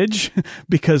advantage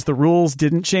because the rules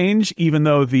didn't change, even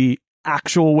though the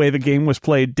actual way the game was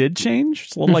played did change.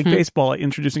 It's a little like baseball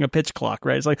introducing a pitch clock,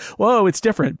 right? It's like, whoa, it's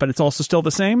different, but it's also still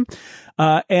the same.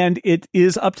 And it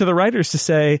is up to the writers to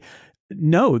say,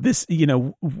 no, this,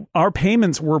 our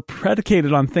payments were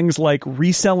predicated on things like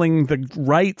reselling the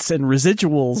rights and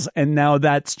residuals. And now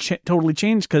that's totally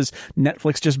changed because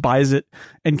Netflix just buys it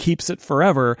and keeps it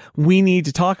forever. We need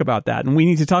to talk about that. And we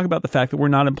need to talk about the fact that we're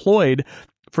not employed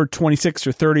for 26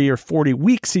 or 30 or 40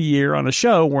 weeks a year on a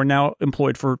show. We're now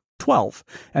employed for 12,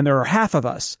 and there are half of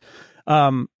us.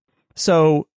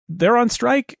 So they're on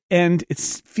strike, and it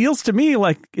feels to me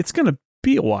like it's going to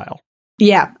be a while.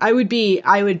 Yeah, I would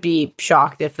be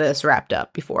shocked if this wrapped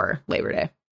up before Labor Day.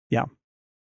 Yeah.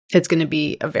 It's going to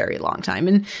be a very long time.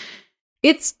 And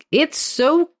it's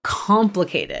so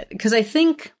complicated because I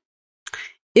think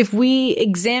if we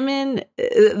examine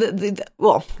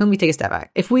well, let me take a step back.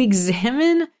 If we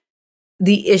examine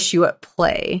the issue at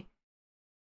play,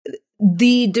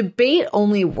 the debate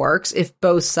only works if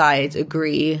both sides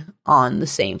agree on the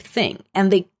same thing.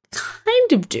 And they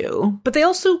kind of do, but they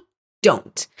also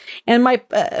don't. And my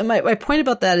point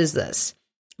about that is this.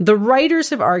 The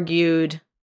writers have argued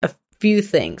a few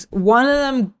things. One of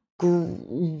them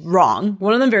wrong,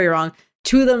 one of them very wrong,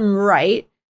 two of them right,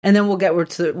 and then we'll get where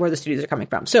the studios are coming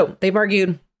from. So they've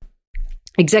argued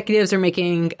executives are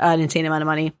making an insane amount of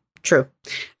money. True.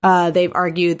 They've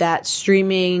argued that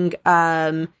streaming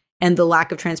and the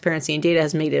lack of transparency in data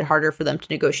has made it harder for them to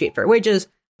negotiate fair wages. I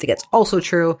think that's also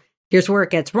true. Here's where it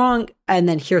gets wrong, and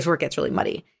then here's where it gets really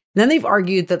muddy. And then they've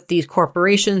argued that these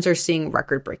corporations are seeing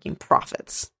record-breaking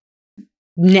profits.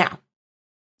 Now,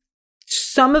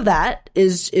 some of that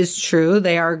is true.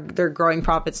 They're growing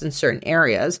profits in certain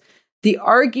areas. The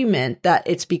argument that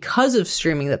it's because of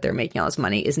streaming that they're making all this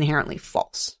money is inherently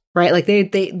false, right? Like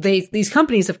these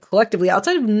companies have collectively,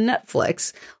 outside of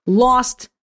Netflix, lost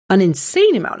an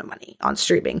insane amount of money on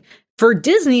streaming. For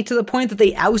Disney, to the point that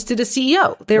they ousted a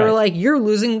CEO. They were like, you're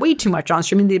losing way too much on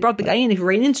streaming. They brought the guy in who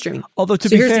ran in streaming. Although, to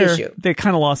be fair, they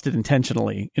kind of lost it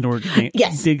intentionally in order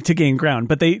to gain ground.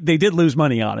 But they did lose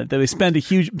money on it. They spent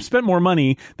more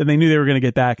money than they knew they were going to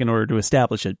get back in order to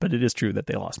establish it. But it is true that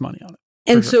they lost money on it.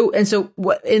 And so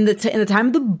what in the time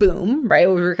of the boom, right,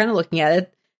 we were kind of looking at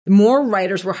it, more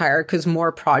writers were hired because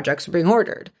more projects were being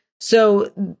ordered.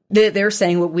 So they're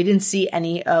saying, well, we didn't see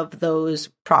any of those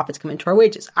profits come into our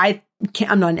wages. I'm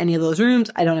not in any of those rooms.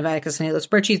 I don't have access to any of those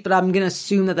spreadsheets, but I'm going to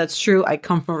assume that that's true. I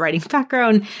come from a writing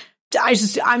background.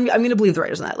 I'm going to believe the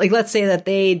writers on that. Like, let's say that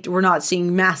they were not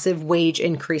seeing massive wage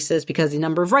increases because the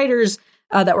number of writers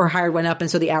that were hired went up. And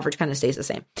so the average kind of stays the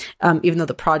same. Even though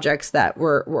the projects that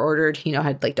were ordered,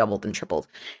 had like doubled and tripled.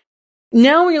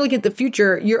 Now, when you're looking at the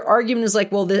future, your argument is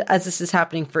like, well, as this is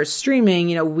happening for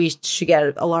streaming, we should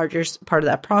get a larger part of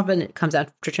that profit. And it comes down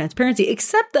to transparency,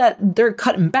 except that they're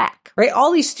cutting back, right?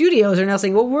 All these studios are now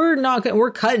saying, well,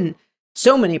 we're cutting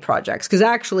so many projects. Because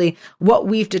actually, what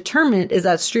we've determined is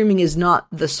that streaming is not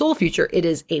the sole future. It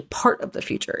is a part of the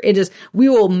future. We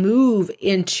will move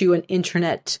into an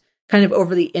internet, kind of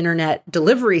over the internet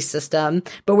delivery system,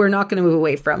 but we're not going to move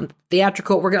away from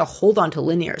theatrical. We're going to hold on to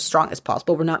linear as strong as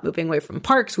possible. We're not moving away from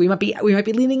parks. We might be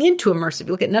leaning into immersive.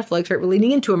 You look at Netflix, right? We're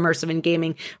leaning into immersive in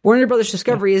gaming. Warner Brothers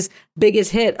Discovery's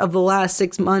biggest hit of the last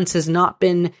 6 months has not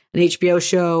been an HBO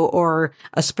show or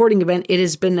a sporting event. It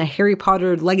has been a Harry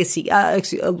Potter Legacy,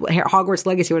 Hogwarts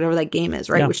Legacy, whatever that game is,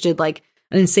 right? Yeah. Which did like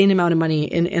an insane amount of money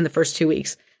in the first 2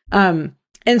 weeks.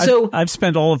 And so I've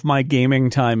spent all of my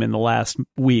gaming time in the last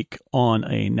week on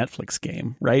a Netflix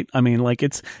game, right? I mean, like,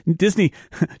 it's Disney,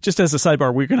 just as a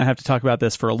sidebar, we're going to have to talk about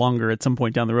this for longer at some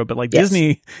point down the road, but like, yes,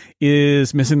 Disney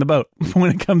is missing the boat when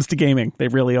it comes to gaming. They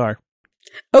really are.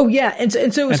 Oh yeah.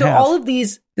 And so all of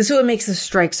these, this is what makes this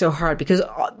strike so hard, because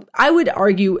I would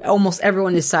argue almost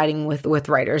everyone is siding with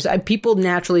writers. People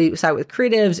naturally side with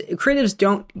creatives. Creatives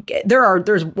don't get,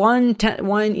 there's one,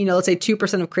 let's say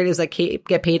 2% of creatives that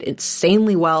get paid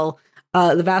insanely well.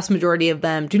 The vast majority of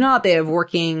them do not. They have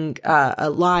working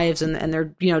lives and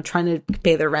they're trying to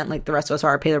pay their rent like the rest of us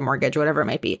are, pay their mortgage, whatever it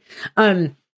might be.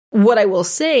 What I will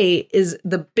say is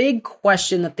the big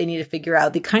question that they need to figure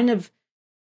out, the kind of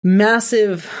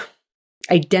massive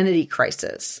identity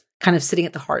crisis kind of sitting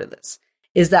at the heart of this,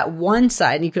 is that one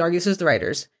side, and you could argue this is the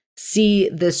writers, see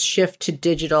this shift to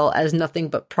digital as nothing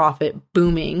but profit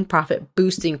boosting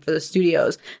for the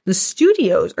studios. The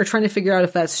studios are trying to figure out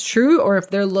if that's true or if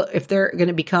they're going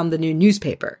to become the new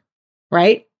newspaper,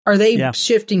 right? Are they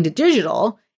shifting to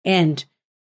digital, and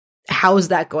how is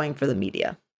that going for the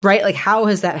media, right? Like, how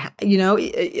has that,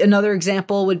 another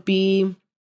example would be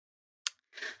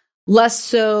less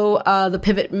so the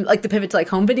pivot to like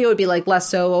home video would be like less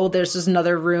so, oh, there's just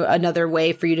another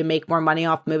way for you to make more money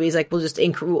off movies. Like,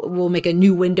 we'll make a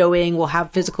new windowing, we'll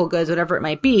have physical goods, whatever it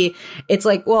might be. It's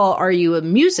like, well, are you a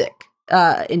music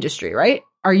industry, right?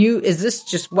 Is this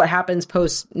just what happens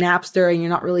post Napster and you're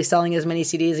not really selling as many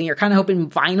CDs and you're kind of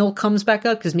hoping vinyl comes back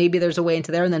up because maybe there's a way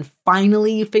into there, and then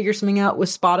finally you figure something out with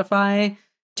Spotify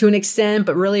to an extent,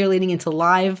 but really you're leaning into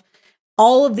live?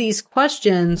 All of these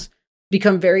questions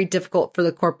become very difficult for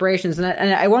the corporations.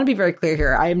 And I want to be very clear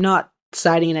here. I am not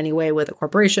siding in any way with a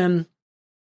corporation.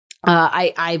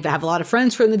 I have a lot of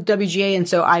friends from the WGA, and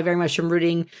so I very much am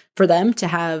rooting for them to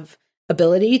have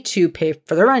ability to pay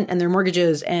for their rent and their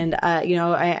mortgages. And,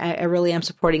 I really am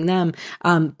supporting them.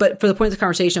 But for the point of the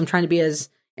conversation, I'm trying to be as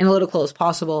analytical as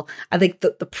possible. I think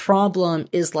that the problem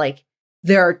is like,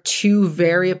 there are two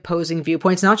very opposing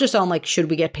viewpoints, not just on like, should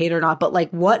we get paid or not, but like,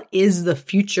 what is the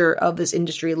future of this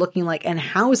industry looking like? And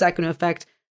how is that going to affect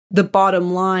the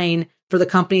bottom line for the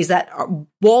companies that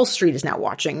Wall Street is now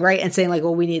watching, right? And saying like,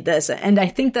 well, we need this. And I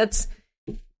think that's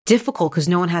difficult because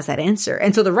no one has that answer.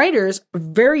 And so the writers,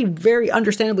 very, very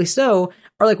understandably so,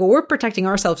 are like, well, we're protecting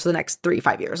ourselves for the next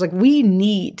 3-5 years. Like, we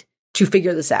need to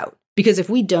figure this out, because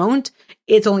if we don't,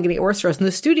 it's only going to get worse for us. And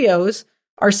the studios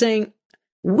are saying,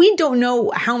 we don't know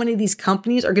how many of these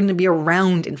companies are going to be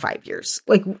around in 5 years.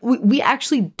 Like, we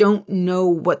actually don't know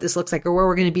what this looks like or where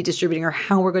we're going to be distributing or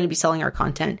how we're going to be selling our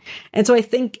content. And so I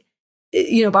think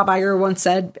Bob Iger once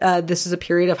said, this is a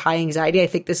period of high anxiety. I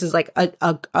think this is like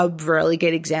a really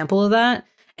good example of that.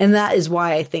 And that is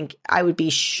why I think I would be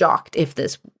shocked if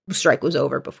this strike was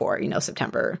over before,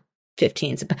 September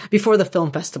 15th, before the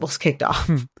film festivals kicked off.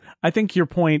 I think your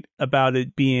point about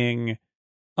it being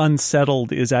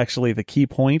unsettled is actually the key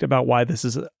point about why this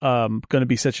is going to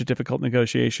be such a difficult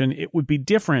negotiation. It would be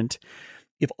different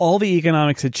if all the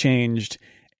economics had changed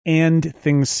and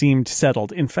things seemed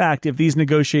settled. In fact, if these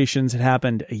negotiations had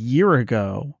happened a year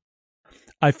ago,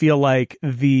 I feel like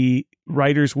the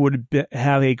writers would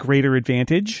have a greater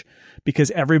advantage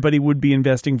because everybody would be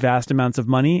investing vast amounts of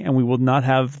money and we will not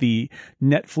have the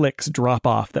Netflix drop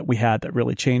off that we had that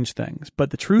really changed things.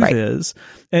 But the truth is,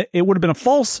 it would have been a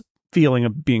false feeling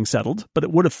of being settled, but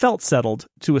it would have felt settled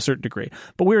to a certain degree.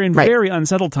 But we're in very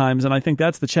unsettled times, and I think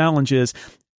that's the challenge is,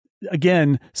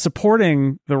 again,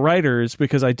 supporting the writers,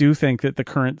 because I do think that the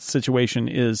current situation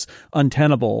is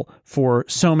untenable for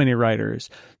so many writers.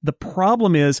 The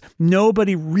problem is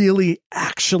nobody really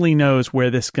actually knows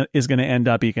where this is going to end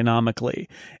up economically.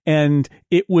 And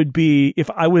it would be,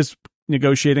 if I was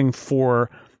negotiating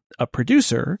for a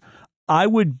producer, I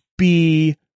would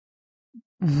be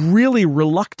really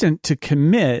reluctant to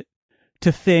commit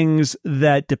to things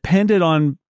that depended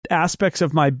on aspects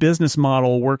of my business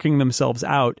model working themselves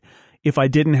out if I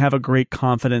didn't have a great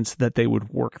confidence that they would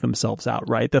work themselves out,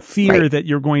 right? The fear that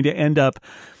you're going to end up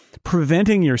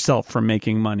preventing yourself from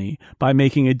making money by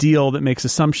making a deal that makes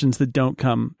assumptions that don't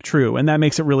come true. And that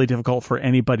makes it really difficult for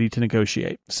anybody to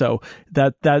negotiate. So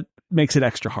that makes it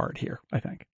extra hard here, I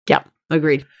think. Yeah,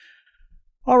 agreed.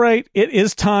 All right. It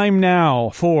is time now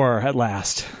for, at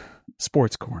last,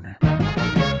 Sports Corner.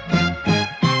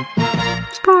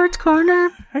 Sports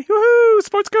Corner. Hey, woohoo,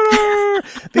 Sports Corner.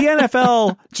 The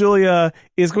NFL, Julia,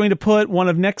 is going to put one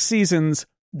of next season's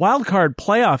wildcard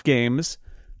playoff games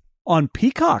on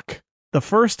Peacock. The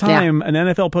first time an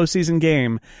NFL postseason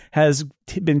game has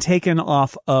been taken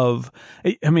off of,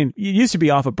 I mean, it used to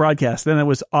be off of broadcast, then it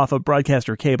was off of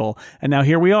broadcaster cable. And now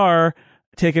here we are,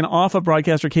 taken off of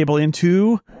broadcaster cable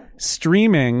into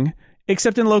streaming,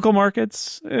 except in local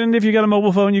markets. And if you got a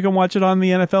mobile phone, you can watch it on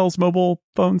the NFL's mobile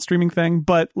phone streaming thing.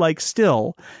 But like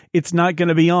still, it's not going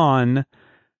to be on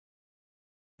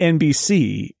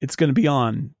NBC. It's going to be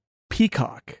on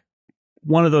Peacock,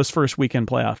 one of those first weekend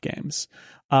playoff games.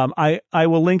 I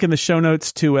will link in the show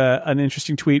notes to an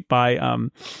interesting tweet by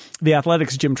the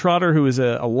Athletic's Jim Trotter, who is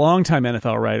a longtime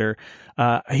NFL writer.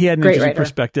 He had an interesting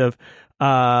perspective.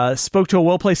 Spoke to a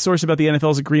well-placed source about the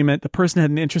NFL's agreement. The person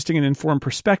had an interesting and informed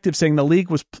perspective, saying the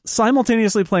league was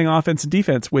simultaneously playing offense and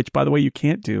defense, which, by the way, you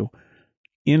can't do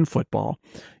in football.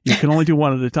 You can only do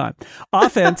one at a time.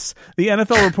 Offense, the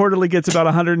NFL reportedly gets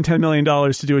about $110 million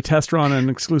to do a test run and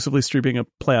exclusively streaming a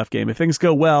playoff game. If things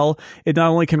go well, it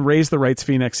not only can raise the rights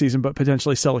fee next season, but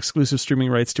potentially sell exclusive streaming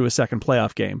rights to a second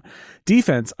playoff game.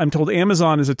 Defense, I'm told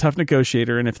Amazon is a tough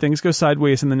negotiator, and if things go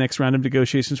sideways in the next round of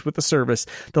negotiations with the service,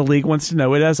 the league wants to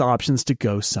know it has options to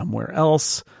go somewhere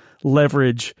else.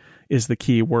 Leverage is the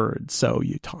key word. So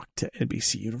you talk to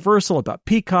NBC Universal about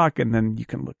Peacock, and then you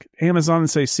can look at Amazon and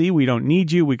say, see, we don't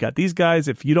need you. We got these guys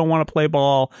if you don't want to play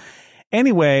ball.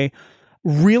 Anyway,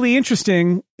 really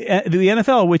interesting. The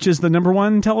NFL, which is the number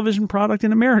one television product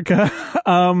in America,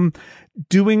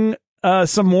 doing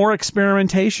some more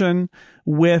experimentation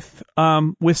with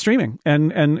streaming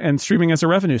and streaming as a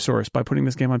revenue source by putting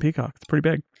this game on Peacock. It's pretty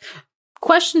big.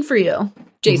 Question for you,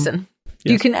 Jason. Mm-hmm.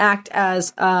 Yes. You can act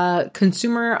as a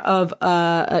consumer of,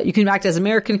 you can act as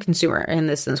American consumer in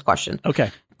this question. Okay.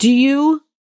 Do you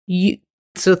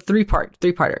so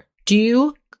three-parter. Do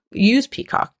you use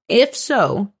Peacock? If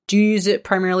so, do you use it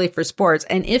primarily for sports?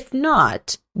 And if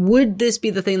not, would this be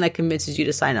the thing that convinces you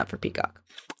to sign up for Peacock?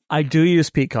 I do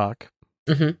use Peacock.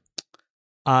 Mm-hmm.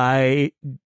 I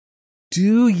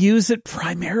do use it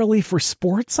primarily for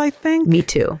sports, I think. Me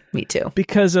too.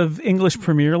 Because of English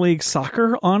Premier League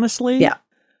soccer, honestly. Yeah.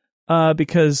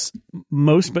 Because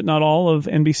most, but not all, of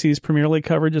NBC's Premier League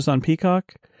coverage is on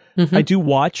Peacock. Mm-hmm. I do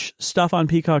watch stuff on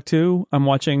Peacock, too. I'm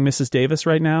watching Mrs. Davis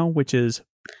right now, which is...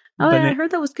 I heard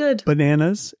that was good.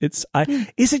 Bananas.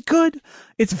 Is it good?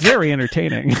 It's very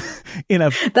entertaining.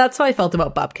 That's how I felt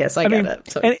about Bupkis. I get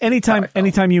it. So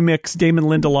anytime you mix Damon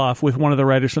Lindelof with one of the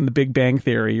writers from The Big Bang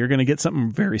Theory, you're going to get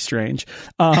something very strange.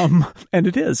 And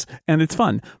it is, and it's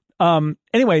fun.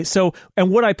 Anyway,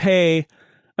 and what I pay,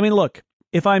 I mean, look,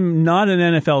 if I'm not an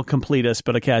NFL completist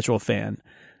but a casual fan,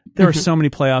 there are so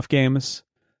many playoff games.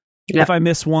 Yeah. If I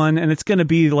miss one, and it's going to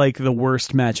be like the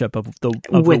worst matchup of the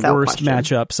worst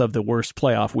matchups of the worst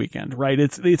playoff weekend, right?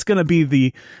 It's going to be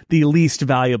the least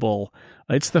valuable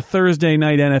It's the Thursday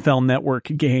night NFL Network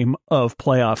game of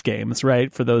playoff games,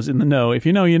 right? For those in the know, if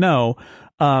you know, you know.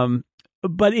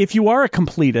 But if you are a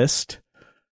completist,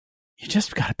 you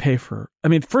just got to pay for, I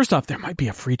mean, first off, there might be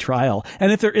a free trial.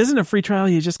 And if there isn't a free trial,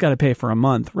 you just got to pay for a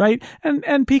month, right?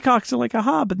 And Peacock's are like,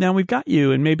 aha, but now we've got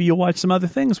you. And maybe you'll watch some other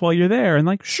things while you're there. And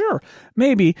like, sure,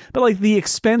 maybe. But like the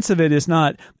expense of it is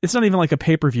not, it's not even like a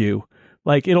pay-per-view.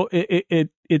 Like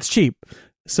it's cheap.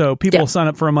 So people will sign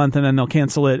up for a month and then they'll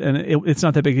cancel it. And it's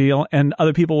not that big a deal. And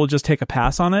other people will just take a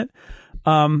pass on it.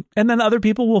 And then other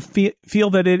people will feel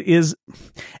that it is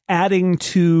adding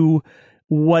to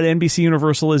what NBC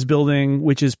Universal is building,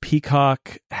 which is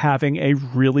Peacock having a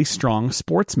really strong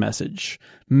sports message,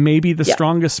 maybe the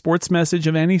strongest sports message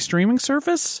of any streaming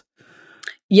service.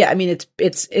 Yeah, I mean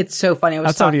it's so funny. I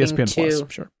was talking ESPN to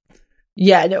Plus, sure.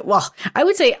 Yeah, no, well, I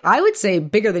would say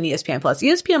bigger than ESPN Plus.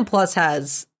 ESPN Plus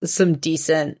has some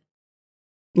decent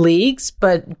leagues,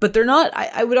 but they're not.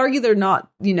 I would argue they're not.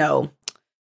 You know,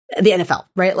 the NFL,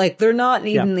 right? Like they're not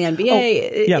even the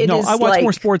NBA. I watch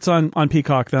more sports on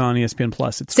Peacock than on ESPN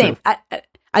Plus. It's same.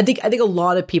 I think a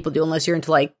lot of people do, unless you're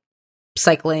into like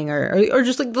cycling or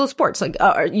just like those sports, like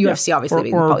or UFC, obviously,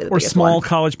 being probably the biggest small one.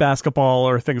 College basketball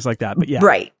or things like that. But yeah,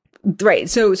 right.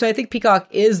 So I think Peacock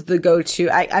is the go-to.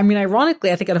 I mean,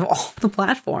 ironically, I think out of all the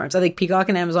platforms, I think Peacock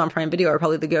and Amazon Prime Video are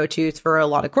probably the go-tos for a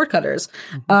lot of cord cutters.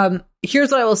 Mm-hmm.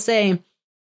 Here's what I will say: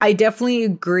 I definitely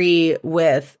agree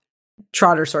with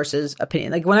Trotter Source's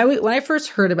opinion. Like when I first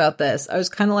heard about this, I was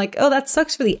kind of like, oh, that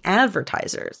sucks for the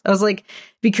advertisers. I was like,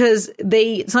 because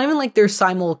it's not even like they're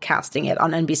simulcasting it on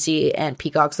NBC and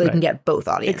Peacock, so they can get both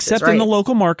audiences. Except in the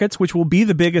local markets, which will be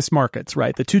the biggest markets,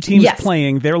 right? The two teams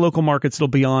playing their local markets, it'll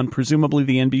be on presumably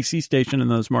the NBC station in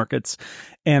those markets,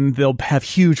 and they'll have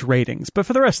huge ratings. But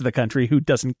for the rest of the country, who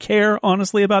doesn't care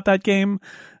honestly about that game,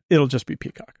 it'll just be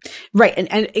Peacock. Right.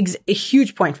 And a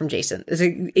huge point from Jason is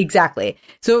exactly.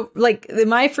 So like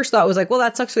my first thought was like, well,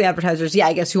 that sucks for the advertisers. Yeah,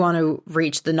 I guess you want to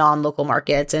reach the non-local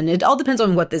markets, and it all depends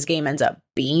on what this game ends up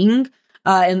being.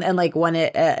 And like when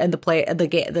it, and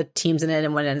the teams in it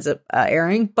and when it ends up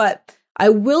airing. But I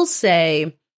will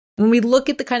say, when we look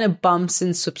at the kind of bumps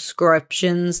in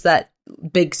subscriptions that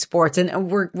big sports,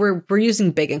 and we're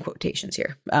using big in quotations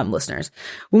here, listeners,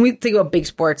 when we think about big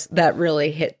sports that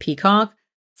really hit Peacock,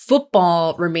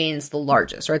 football remains the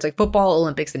largest, right? It's like football,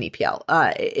 Olympics, and EPL.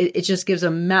 It just gives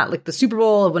like the Super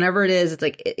Bowl, whenever it is, it's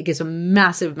like it gives a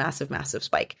massive, massive, massive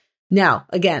spike. Now,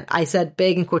 again, I said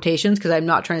big in quotations because I'm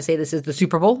not trying to say this is the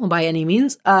Super Bowl by any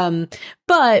means.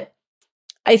 But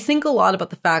I think a lot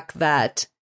about the fact that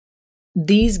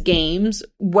these games,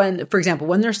 for example,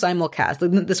 when they're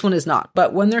simulcast, this one is not,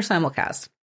 but when they're simulcast,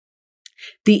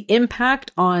 the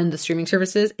impact on the streaming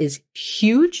services is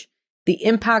huge. The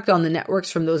impact on the networks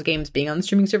from those games being on the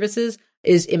streaming services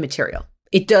is immaterial.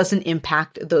 It doesn't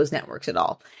impact those networks at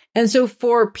all. And so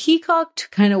for Peacock to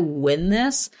kind of win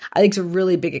this, I think it's a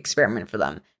really big experiment for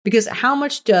them. Because how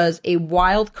much does a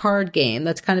wild card game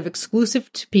that's kind of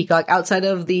exclusive to Peacock outside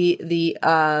of the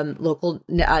local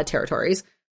territories,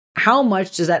 how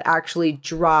much does that actually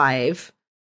drive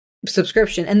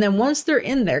subscription? And then once they're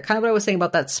in there, kind of what I was saying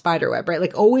about that spider web, right?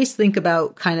 Like always think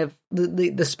about kind of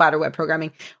the spider web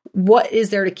programming. What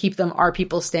is there to keep them? Are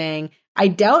people staying? I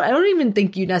don't even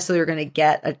think you necessarily are going to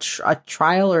get a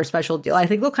trial or a special deal. I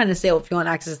think they'll kind of say, well, if you want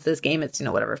access to this game, it's,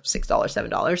 whatever, $6,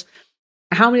 $7.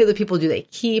 How many other people do they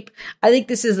keep? I think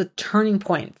this is a turning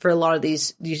point for a lot of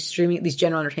these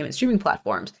general entertainment streaming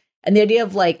platforms. And the idea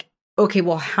of like, okay,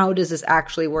 well, how does this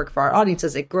actually work for our audience?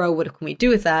 Does it grow? What can we do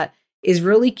with that? Is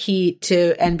really key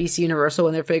to NBC Universal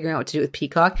when they're figuring out what to do with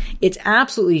Peacock. It's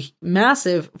absolutely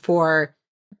massive for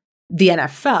the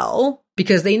NFL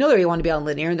because they know they want to be on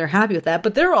linear and they're happy with that.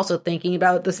 But they're also thinking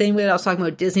about the same way that I was talking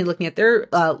about Disney looking at their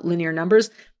linear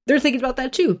numbers. They're thinking about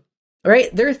that too,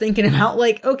 right? They're thinking about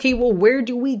like, okay, well, where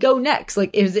do we go next?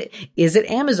 Like, is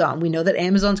it Amazon? We know that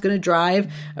Amazon's going to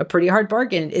drive a pretty hard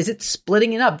bargain. Is it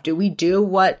splitting it up? Do we do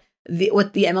what the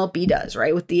MLB does,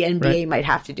 right? What the NBA might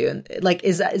have to do. And like,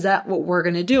 is that what we're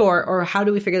going to do? Or how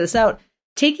do we figure this out?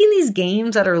 Taking these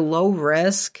games that are low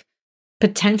risk,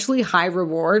 potentially high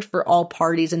reward for all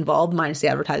parties involved, minus the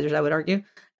advertisers, I would argue.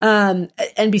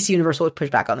 NBC Universal would push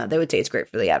back on that. They would say it's great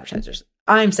for the advertisers.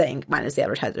 I'm saying minus the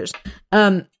advertisers.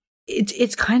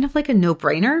 It's kind of like a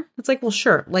no-brainer. It's like, well,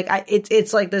 sure. Like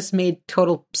it's like this made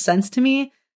total sense to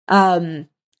me. And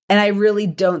I really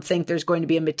don't think there's going to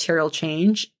be a material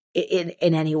change in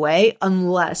any way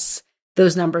unless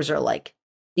those numbers are like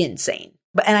insane.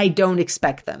 And I don't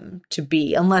expect them to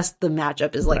be unless the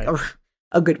matchup is like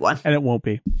a good one. And it won't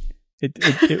be.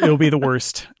 It'll be the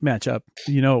worst matchup.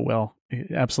 You know it will.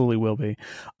 It absolutely will be.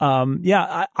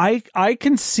 I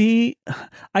can see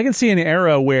an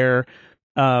era where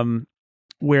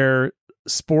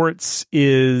sports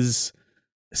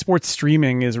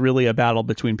streaming is really a battle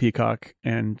between Peacock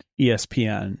and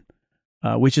ESPN,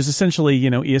 which is essentially,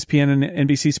 ESPN and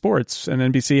NBC Sports. And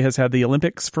NBC has had the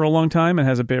Olympics for a long time and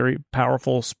has a very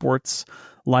powerful sports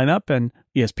lineup, and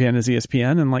ESPN is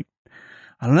ESPN. And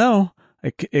I don't know,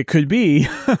 it could be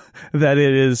that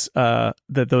it is that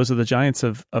those are the giants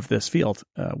of this field.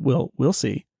 We'll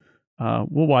see.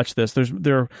 We'll watch this.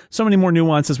 There are so many more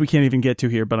nuances we can't even get to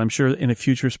here, but I'm sure in a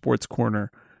future Sports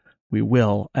Corner we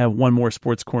will. I have one more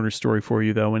Sports Corner story for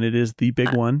you, though, and it is the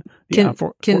big one.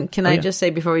 Can I just say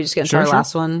before we just get into our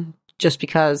last one, just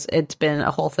because it's been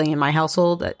a whole thing in my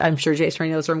household, I'm sure Jason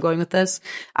knows where I'm going with this.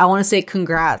 I want to say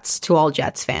congrats to all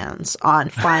Jets fans on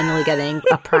finally getting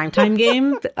a primetime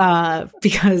game,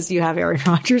 because you have Aaron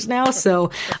Rodgers now.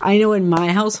 So I know in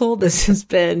my household, this has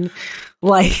been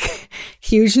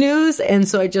huge news. And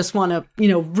so I just want to,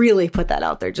 really put that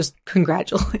out there. Just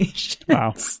congratulations.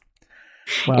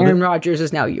 Wow. Aaron Rodgers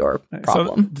is now your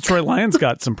problem. So Detroit Lions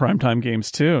got some primetime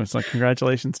games too. It's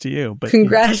congratulations to you. But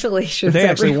congratulations. They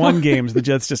actually won games. The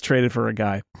Jets just traded for a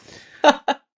guy.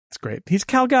 It's great. He's a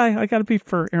Cal guy. I got to be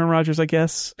for Aaron Rodgers, I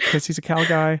guess, because he's a Cal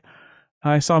guy.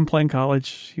 I saw him play in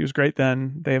college. He was great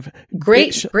then. They have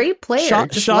great player.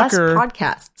 Just shocker, less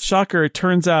podcasts. Shocker. It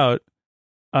turns out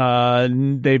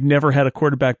they've never had a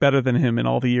quarterback better than him in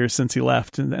all the years since he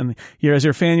left. And you're, as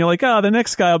your fan, you're like, the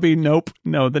next guy will be, nope.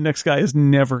 No, the next guy is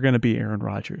never going to be Aaron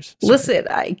Rodgers. Sorry. Listen,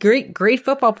 great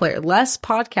football player, less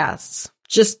podcasts.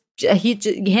 Just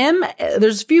him.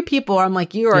 There's a few people I'm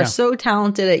like, you are so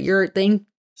talented at your thing.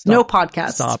 No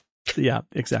podcast. Stop. Yeah,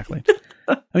 exactly.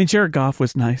 I mean, Jared Goff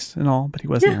was nice and all, but he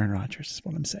wasn't Aaron Rodgers, is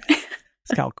what I'm saying.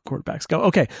 It's Cal quarterbacks go.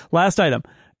 Okay, last item.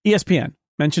 ESPN.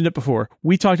 Mentioned it before.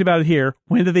 We talked about it here.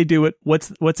 When do they do it?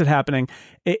 What's it happening?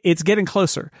 It's getting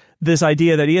closer. This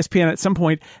idea that ESPN at some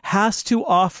point has to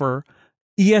offer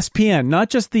ESPN,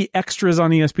 not just the extras on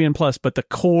ESPN Plus, but the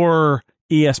core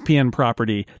ESPN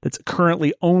property that's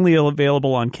currently only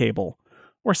available on cable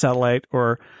or satellite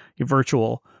or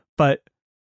virtual. But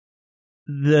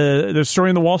the story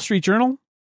in the Wall Street Journal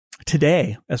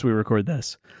today, as we record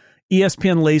this,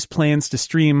 ESPN lays plans to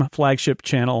stream flagship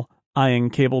channel, eyeing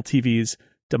cable TV's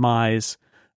demise.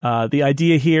 The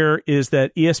idea here is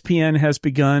that ESPN has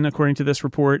begun, according to this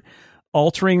report,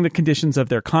 altering the conditions of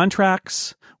their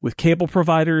contracts with cable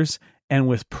providers and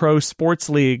with pro sports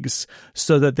leagues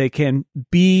so that they can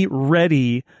be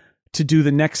ready to do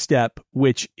the next step,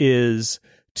 which is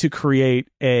to create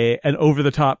an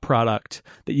over-the-top product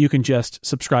that you can just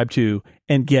subscribe to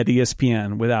and get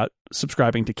ESPN without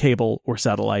subscribing to cable or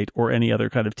satellite or any other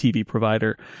kind of TV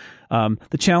provider.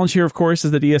 The challenge here, of course,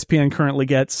 is that ESPN currently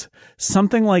gets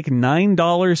something like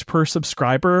 $9 per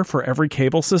subscriber for every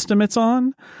cable system it's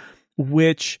on,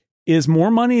 which is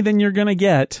more money than you're going to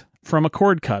get from a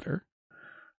cord cutter.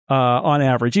 On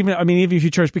average, even if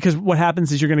you charge, because what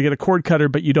happens is you're going to get a cord cutter,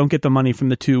 but you don't get the money from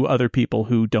the two other people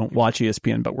who don't watch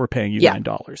ESPN, but we're paying you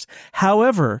 $9.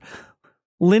 However,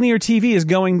 linear TV is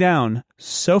going down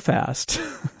so fast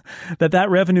that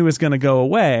revenue is going to go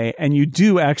away. And you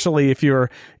do actually, if you're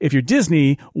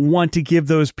Disney, want to give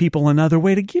those people another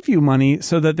way to give you money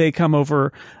so that they come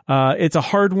over. It's a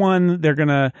hard one. They're going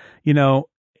to,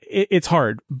 it's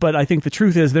hard, but I think the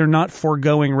truth is they're not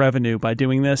foregoing revenue by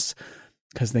doing this,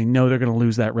 because they know they're going to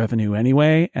lose that revenue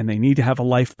anyway, and they need to have a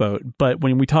lifeboat. But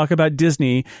when we talk about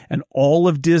Disney and all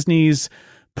of Disney's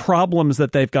problems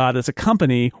that they've got as a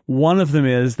company, one of them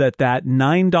is that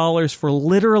 $9 for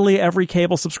literally every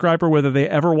cable subscriber, whether they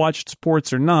ever watched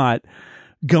sports or not,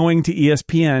 going to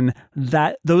ESPN,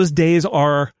 that those days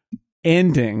are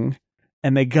ending.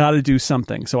 And they got to do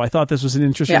something. So I thought this was an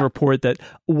interesting report that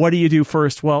what do you do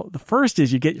first? Well, the first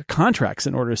is you get your contracts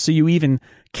in order so you even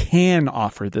can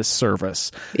offer this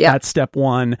service. Yeah. That's step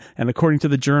one. And according to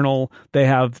the Journal, they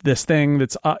have this thing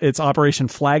that's it's Operation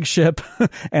Flagship.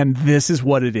 And this is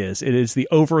what it is. It is the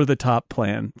over-the-top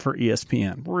plan for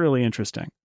ESPN. Really interesting.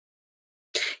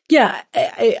 Yeah.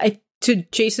 I to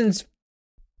Jason's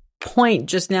point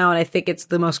just now, and I think it's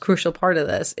the most crucial part of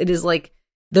this, it is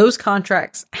those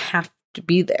contracts have to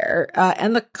be there,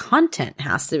 and the content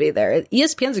has to be there.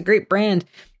 ESPN's a great brand.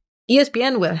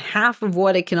 ESPN, with half of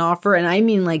what it can offer, and I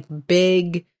mean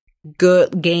big,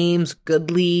 good games, good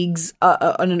leagues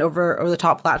on an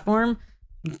over-the-top platform,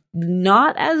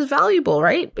 not as valuable,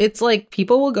 right? It's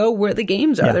people will go where the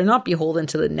games are. Yeah. They're not beholden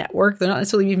to the network. They're not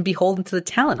necessarily even beholden to the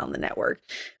talent on the network.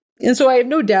 And so I have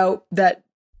no doubt that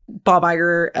Bob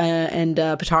Iger and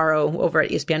Pitaro over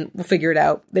at ESPN will figure it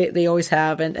out. They always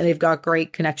have, and they've got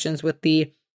great connections with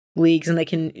the leagues, and they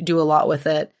can do a lot with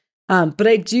it. But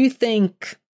I do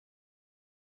think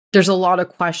there's a lot of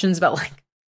questions about like,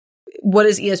 what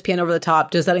is ESPN over the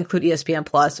top? Does that include ESPN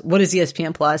Plus? What is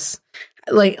ESPN Plus?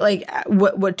 Like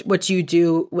what do you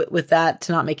do with that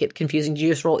to not make it confusing? Do you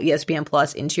just roll ESPN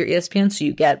Plus into your ESPN? So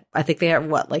you get, I think they have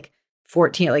like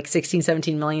 16,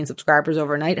 17 million subscribers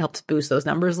overnight. It helps boost those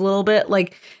numbers a little bit.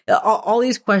 Like all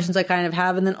these questions I kind of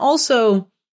have. And then also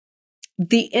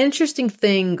the interesting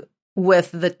thing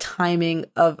with the timing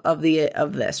of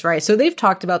this, right? So they've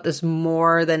talked about this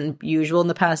more than usual in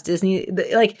the past. Disney,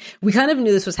 like we kind of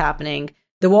knew this was happening.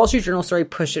 The Wall Street Journal story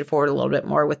pushed it forward a little bit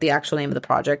more with the actual name of the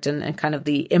project and kind of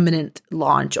the imminent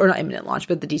launch, or not imminent launch,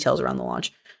 but the details around the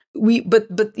launch.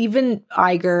 But even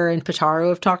Iger and Pitaro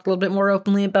have talked a little bit more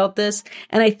openly about this,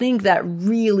 and I think that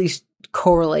really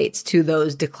correlates to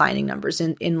those declining numbers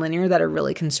in linear that are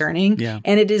really concerning. Yeah.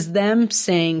 And it is them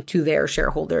saying to their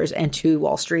shareholders and to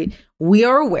Wall Street, we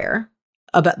are aware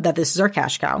about that this is our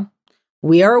cash cow.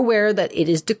 We are aware that it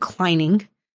is declining.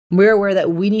 We're aware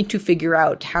that we need to figure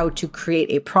out how to create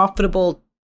a profitable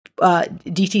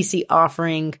DTC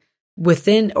offering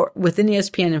within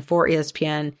ESPN and for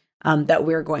ESPN that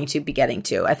we're going to be getting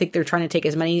to. I think they're trying to take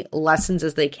as many lessons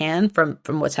as they can from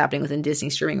what's happening within Disney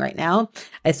streaming right now.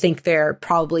 I think they're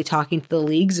probably talking to the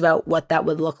leagues about what that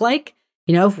would look like,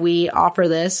 if we offer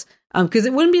this, because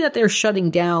it wouldn't be that they're shutting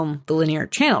down the linear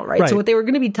channel, right? So what they were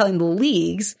going to be telling the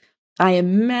leagues, I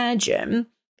imagine,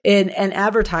 and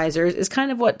advertisers is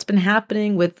kind of what's been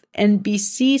happening with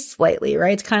NBC slightly,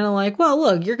 right? It's kind of like, well,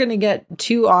 look, you're going to get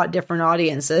two different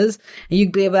audiences and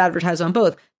you'd be able to advertise on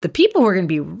both. The people who are going to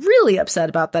be really upset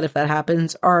about that if that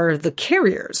happens are the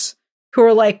carriers who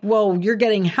are like, well, you're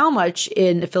getting how much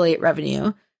in affiliate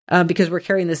revenue because we're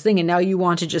carrying this thing. And now you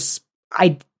want to just,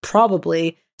 I'd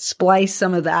probably splice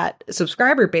some of that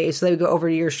subscriber base so they would go over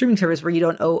to your streaming service where you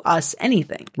don't owe us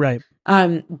anything. Right.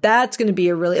 That's going to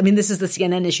be this is the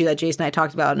CNN issue that Jason and I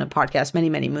talked about in a podcast many,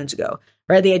 many moons ago,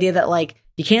 right? The idea that like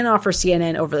you can't offer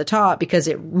CNN over the top because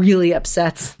it really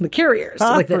upsets the carriers.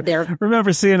 Like that they're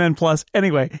remember CNN Plus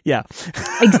anyway. Yeah,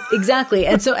 exactly.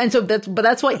 And so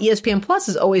that's why ESPN Plus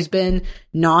has always been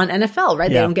non-NFL, right?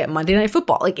 They don't get Monday Night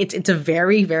Football. Like it's a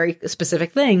very, very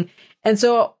specific thing. And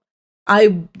so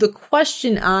the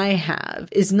question I have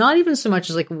is not even so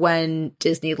much as like when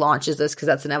Disney launches this, because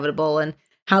that's inevitable, and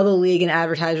how the league and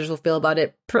advertisers will feel about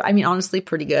it. Honestly,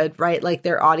 pretty good, right? Like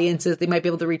their audiences, they might be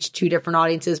able to reach two different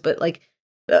audiences, but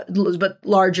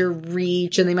larger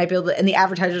reach, and they might be able to, and the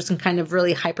advertisers can kind of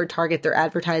really hyper target their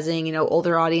advertising,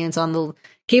 older audience on the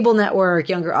cable network,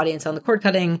 younger audience on the cord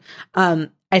cutting.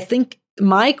 I think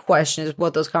my question is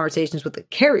what those conversations with the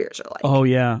carriers are like. Oh,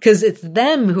 yeah. Because it's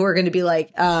them who are going to be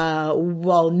like,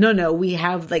 well, no, we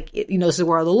have like, this is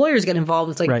where all the lawyers get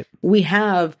involved. It's like, we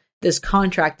have this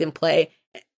contract in play.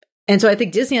 And so I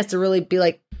think Disney has to really be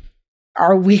like,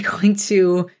 are we going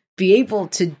to be able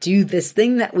to do this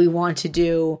thing that we want to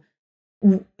do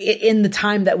in the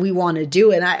time that we want to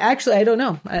do it? And I don't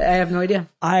know. I have no idea.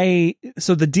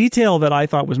 So the detail that I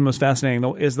thought was most fascinating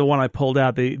though is the one I pulled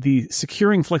out, the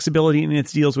securing flexibility in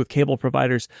its deals with cable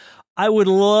providers. I would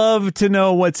love to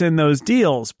know what's in those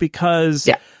deals, because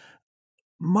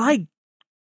my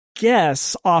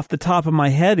guess off the top of my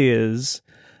head is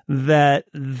that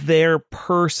their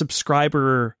per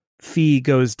subscriber fee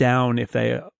goes down if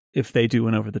they do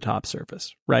an over the top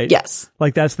service, right? Yes.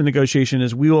 Like that's the negotiation,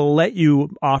 is we will let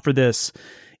you offer this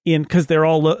in, because they're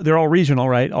all regional,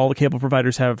 right? All the cable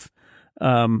providers have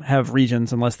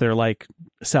regions, unless they're like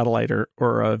satellite or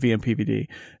VMPVD.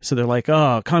 So they're like,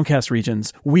 oh, Comcast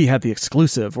regions, we have the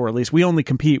exclusive, or at least we only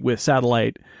compete with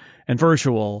satellite and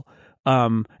virtual.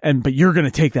 But you're going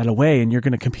to take that away and you're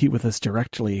going to compete with us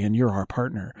directly and you're our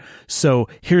partner. So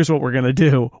here's what we're going to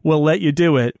do. We'll let you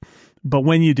do it. But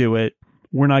when you do it,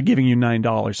 we're not giving you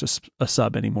 $9 a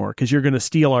sub anymore, because you're going to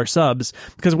steal our subs.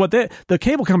 Because what the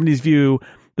cable companies view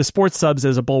the sports subs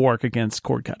as a bulwark against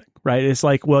cord cutting, right? It's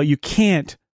like, well, you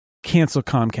can't cancel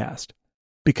Comcast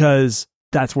because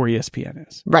that's where ESPN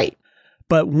is. Right.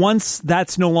 But once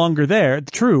that's no longer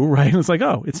true, right? It's like,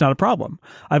 oh, it's not a problem.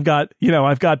 I've got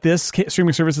this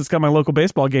streaming service that's got my local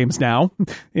baseball games now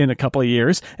in a couple of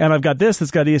years, and I've got this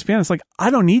that's got ESPN. It's like,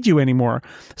 I don't need you anymore.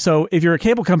 So if you're a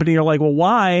cable company, you're like, well,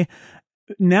 why?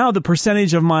 Now the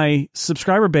percentage of my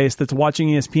subscriber base that's watching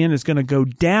ESPN is going to go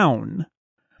down.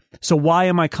 So why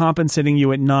am I compensating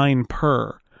you at $9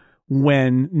 per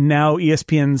when now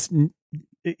ESPN's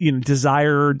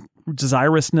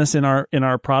desirousness in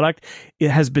our product, it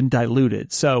has been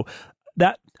diluted? So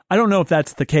that I don't know if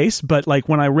that's the case, but like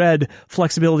when I read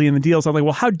flexibility in the deals, I'm like,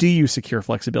 well, how do you secure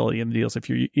flexibility in the deals if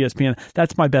you're ESPN?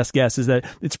 That's my best guess, is that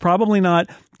it's probably not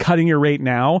cutting your rate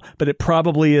now, but it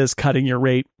probably is cutting your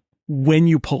rate when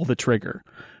you pull the trigger.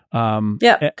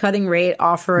 Cutting rate,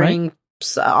 offering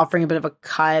a bit of a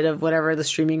cut of whatever the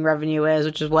streaming revenue is,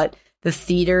 which is what the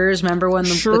theaters, remember when the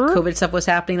COVID stuff was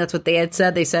happening? That's what they had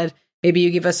said. They said, maybe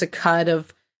you give us a cut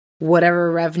of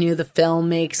whatever revenue the film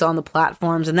makes on the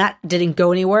platforms, and that didn't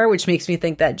go anywhere, which makes me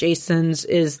think that Jason's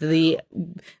is the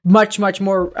much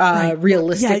more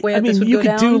realistic way. This would you go could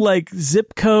down. do like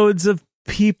zip codes of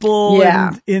people,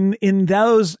 and in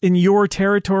those, in your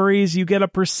territories, you get a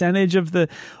percentage of the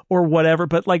or whatever.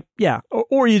 But like,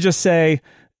 or you just say,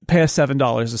 pay us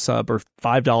 $7 a sub or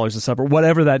 $5 a sub or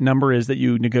whatever that number is that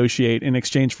you negotiate in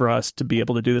exchange for us to be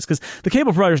able to do this. Because the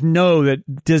cable providers know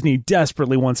that Disney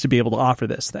desperately wants to be able to offer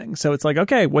this thing. So it's like,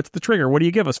 okay, what's the trigger? What do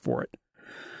you give us for it?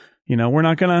 We're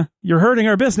not you're hurting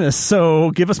our business, so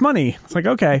give us money. It's like,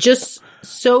 okay. Just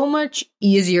so much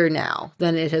easier now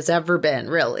than it has ever been,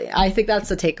 really. I think that's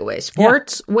the takeaway.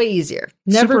 Sports, way easier.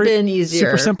 Never been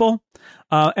easier. Super simple.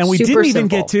 And we didn't even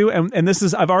get to, and this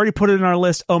is, I've already put it in our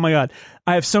list. Oh my God.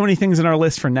 I have so many things in our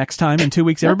list for next time in 2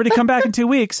 weeks. Everybody come back in 2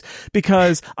 weeks,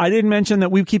 because I didn't mention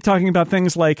that we keep talking about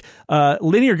things like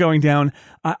linear going down.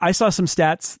 I saw some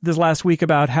stats this last week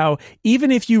about how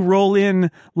even if you roll in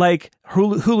like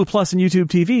Hulu Plus and YouTube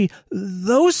TV,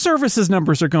 those services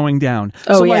numbers are going down.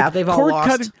 Oh, so they've all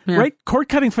lost. Right? Cord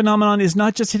cutting phenomenon is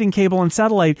not just hitting cable and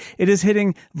satellite. It is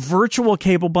hitting virtual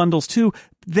cable bundles too.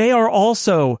 They are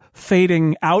also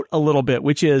fading out a little bit,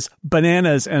 which is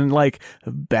bananas and like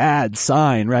bad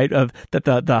sign, right? Of that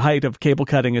the height of cable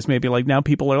cutting is maybe like now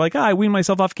people are like, I wean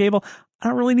myself off cable. I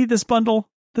don't really need this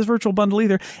virtual bundle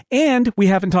either. And we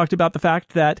haven't talked about the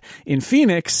fact that in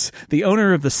Phoenix, the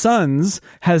owner of the Suns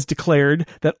has declared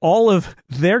that all of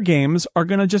their games are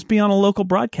going to just be on a local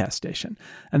broadcast station.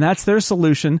 And that's their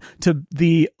solution to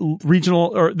the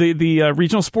regional or the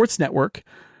regional sports network,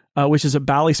 which is a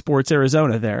Bally Sports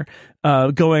Arizona there,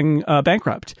 going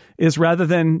bankrupt, is rather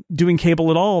than doing cable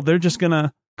at all, they're just going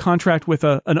to contract with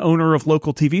an owner of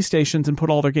local TV stations and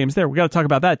put all their games there. We got to talk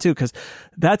about that too, because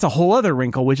that's a whole other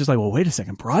wrinkle, which is like, well, wait a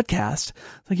second, broadcast?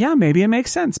 It's like, yeah, maybe it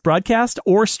makes sense. Broadcast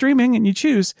or streaming, and you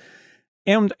choose.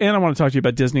 And I want to talk to you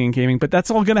about Disney and gaming, but that's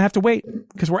all going to have to wait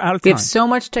because we're out of time. We have so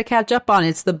much to catch up on.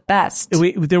 It's the best.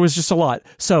 There was just a lot.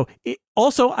 So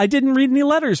also, I didn't read any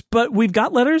letters, but we've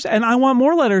got letters, and I want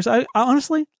more letters. I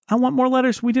honestly want more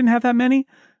letters. We didn't have that many.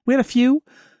 We had a few,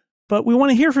 but we want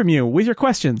to hear from you with your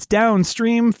questions.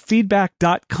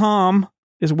 Downstreamfeedback.com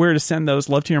is where to send those.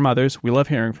 Love to your mothers. We love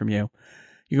hearing from you.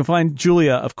 You can find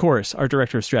Julia, of course, our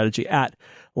director of strategy, at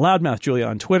LoudmouthJulia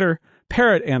on Twitter,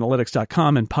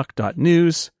 parrotanalytics.com, and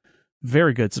puck.news.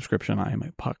 Very good subscription. I am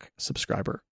a Puck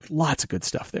subscriber. Lots of good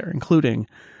stuff there, including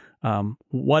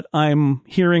What I'm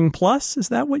Hearing Plus. Is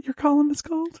that what your column is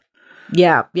called?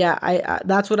 Yeah. I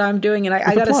that's what I'm doing. And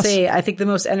I got to say, I think the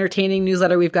most entertaining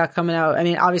newsletter we've got coming out, I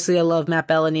mean, obviously I love Matt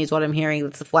Bellany's What I'm Hearing.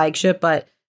 That's the flagship, but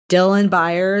Dylan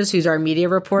Byers, who's our media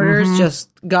reporter, just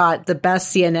got the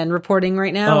best CNN reporting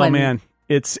right now. Oh, man.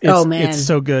 It's so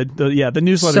good. The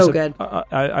newsletters. So good.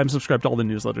 I'm subscribed to all the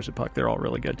newsletters at Puck. They're all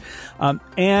really good.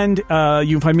 And you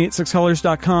can find me at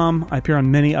sixcolors.com. I appear on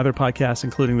many other podcasts,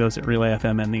 including those at Relay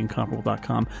FM and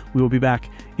theincomparable.com. We will be back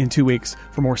in 2 weeks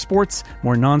for more sports,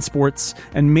 more non-sports,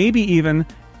 and maybe even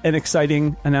an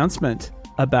exciting announcement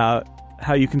about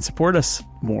how you can support us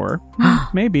more.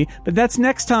 Maybe. But that's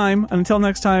next time. Until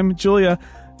next time, Julia,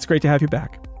 it's great to have you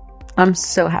back. I'm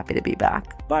so happy to be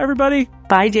back. Bye, everybody.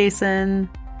 Bye, Jason.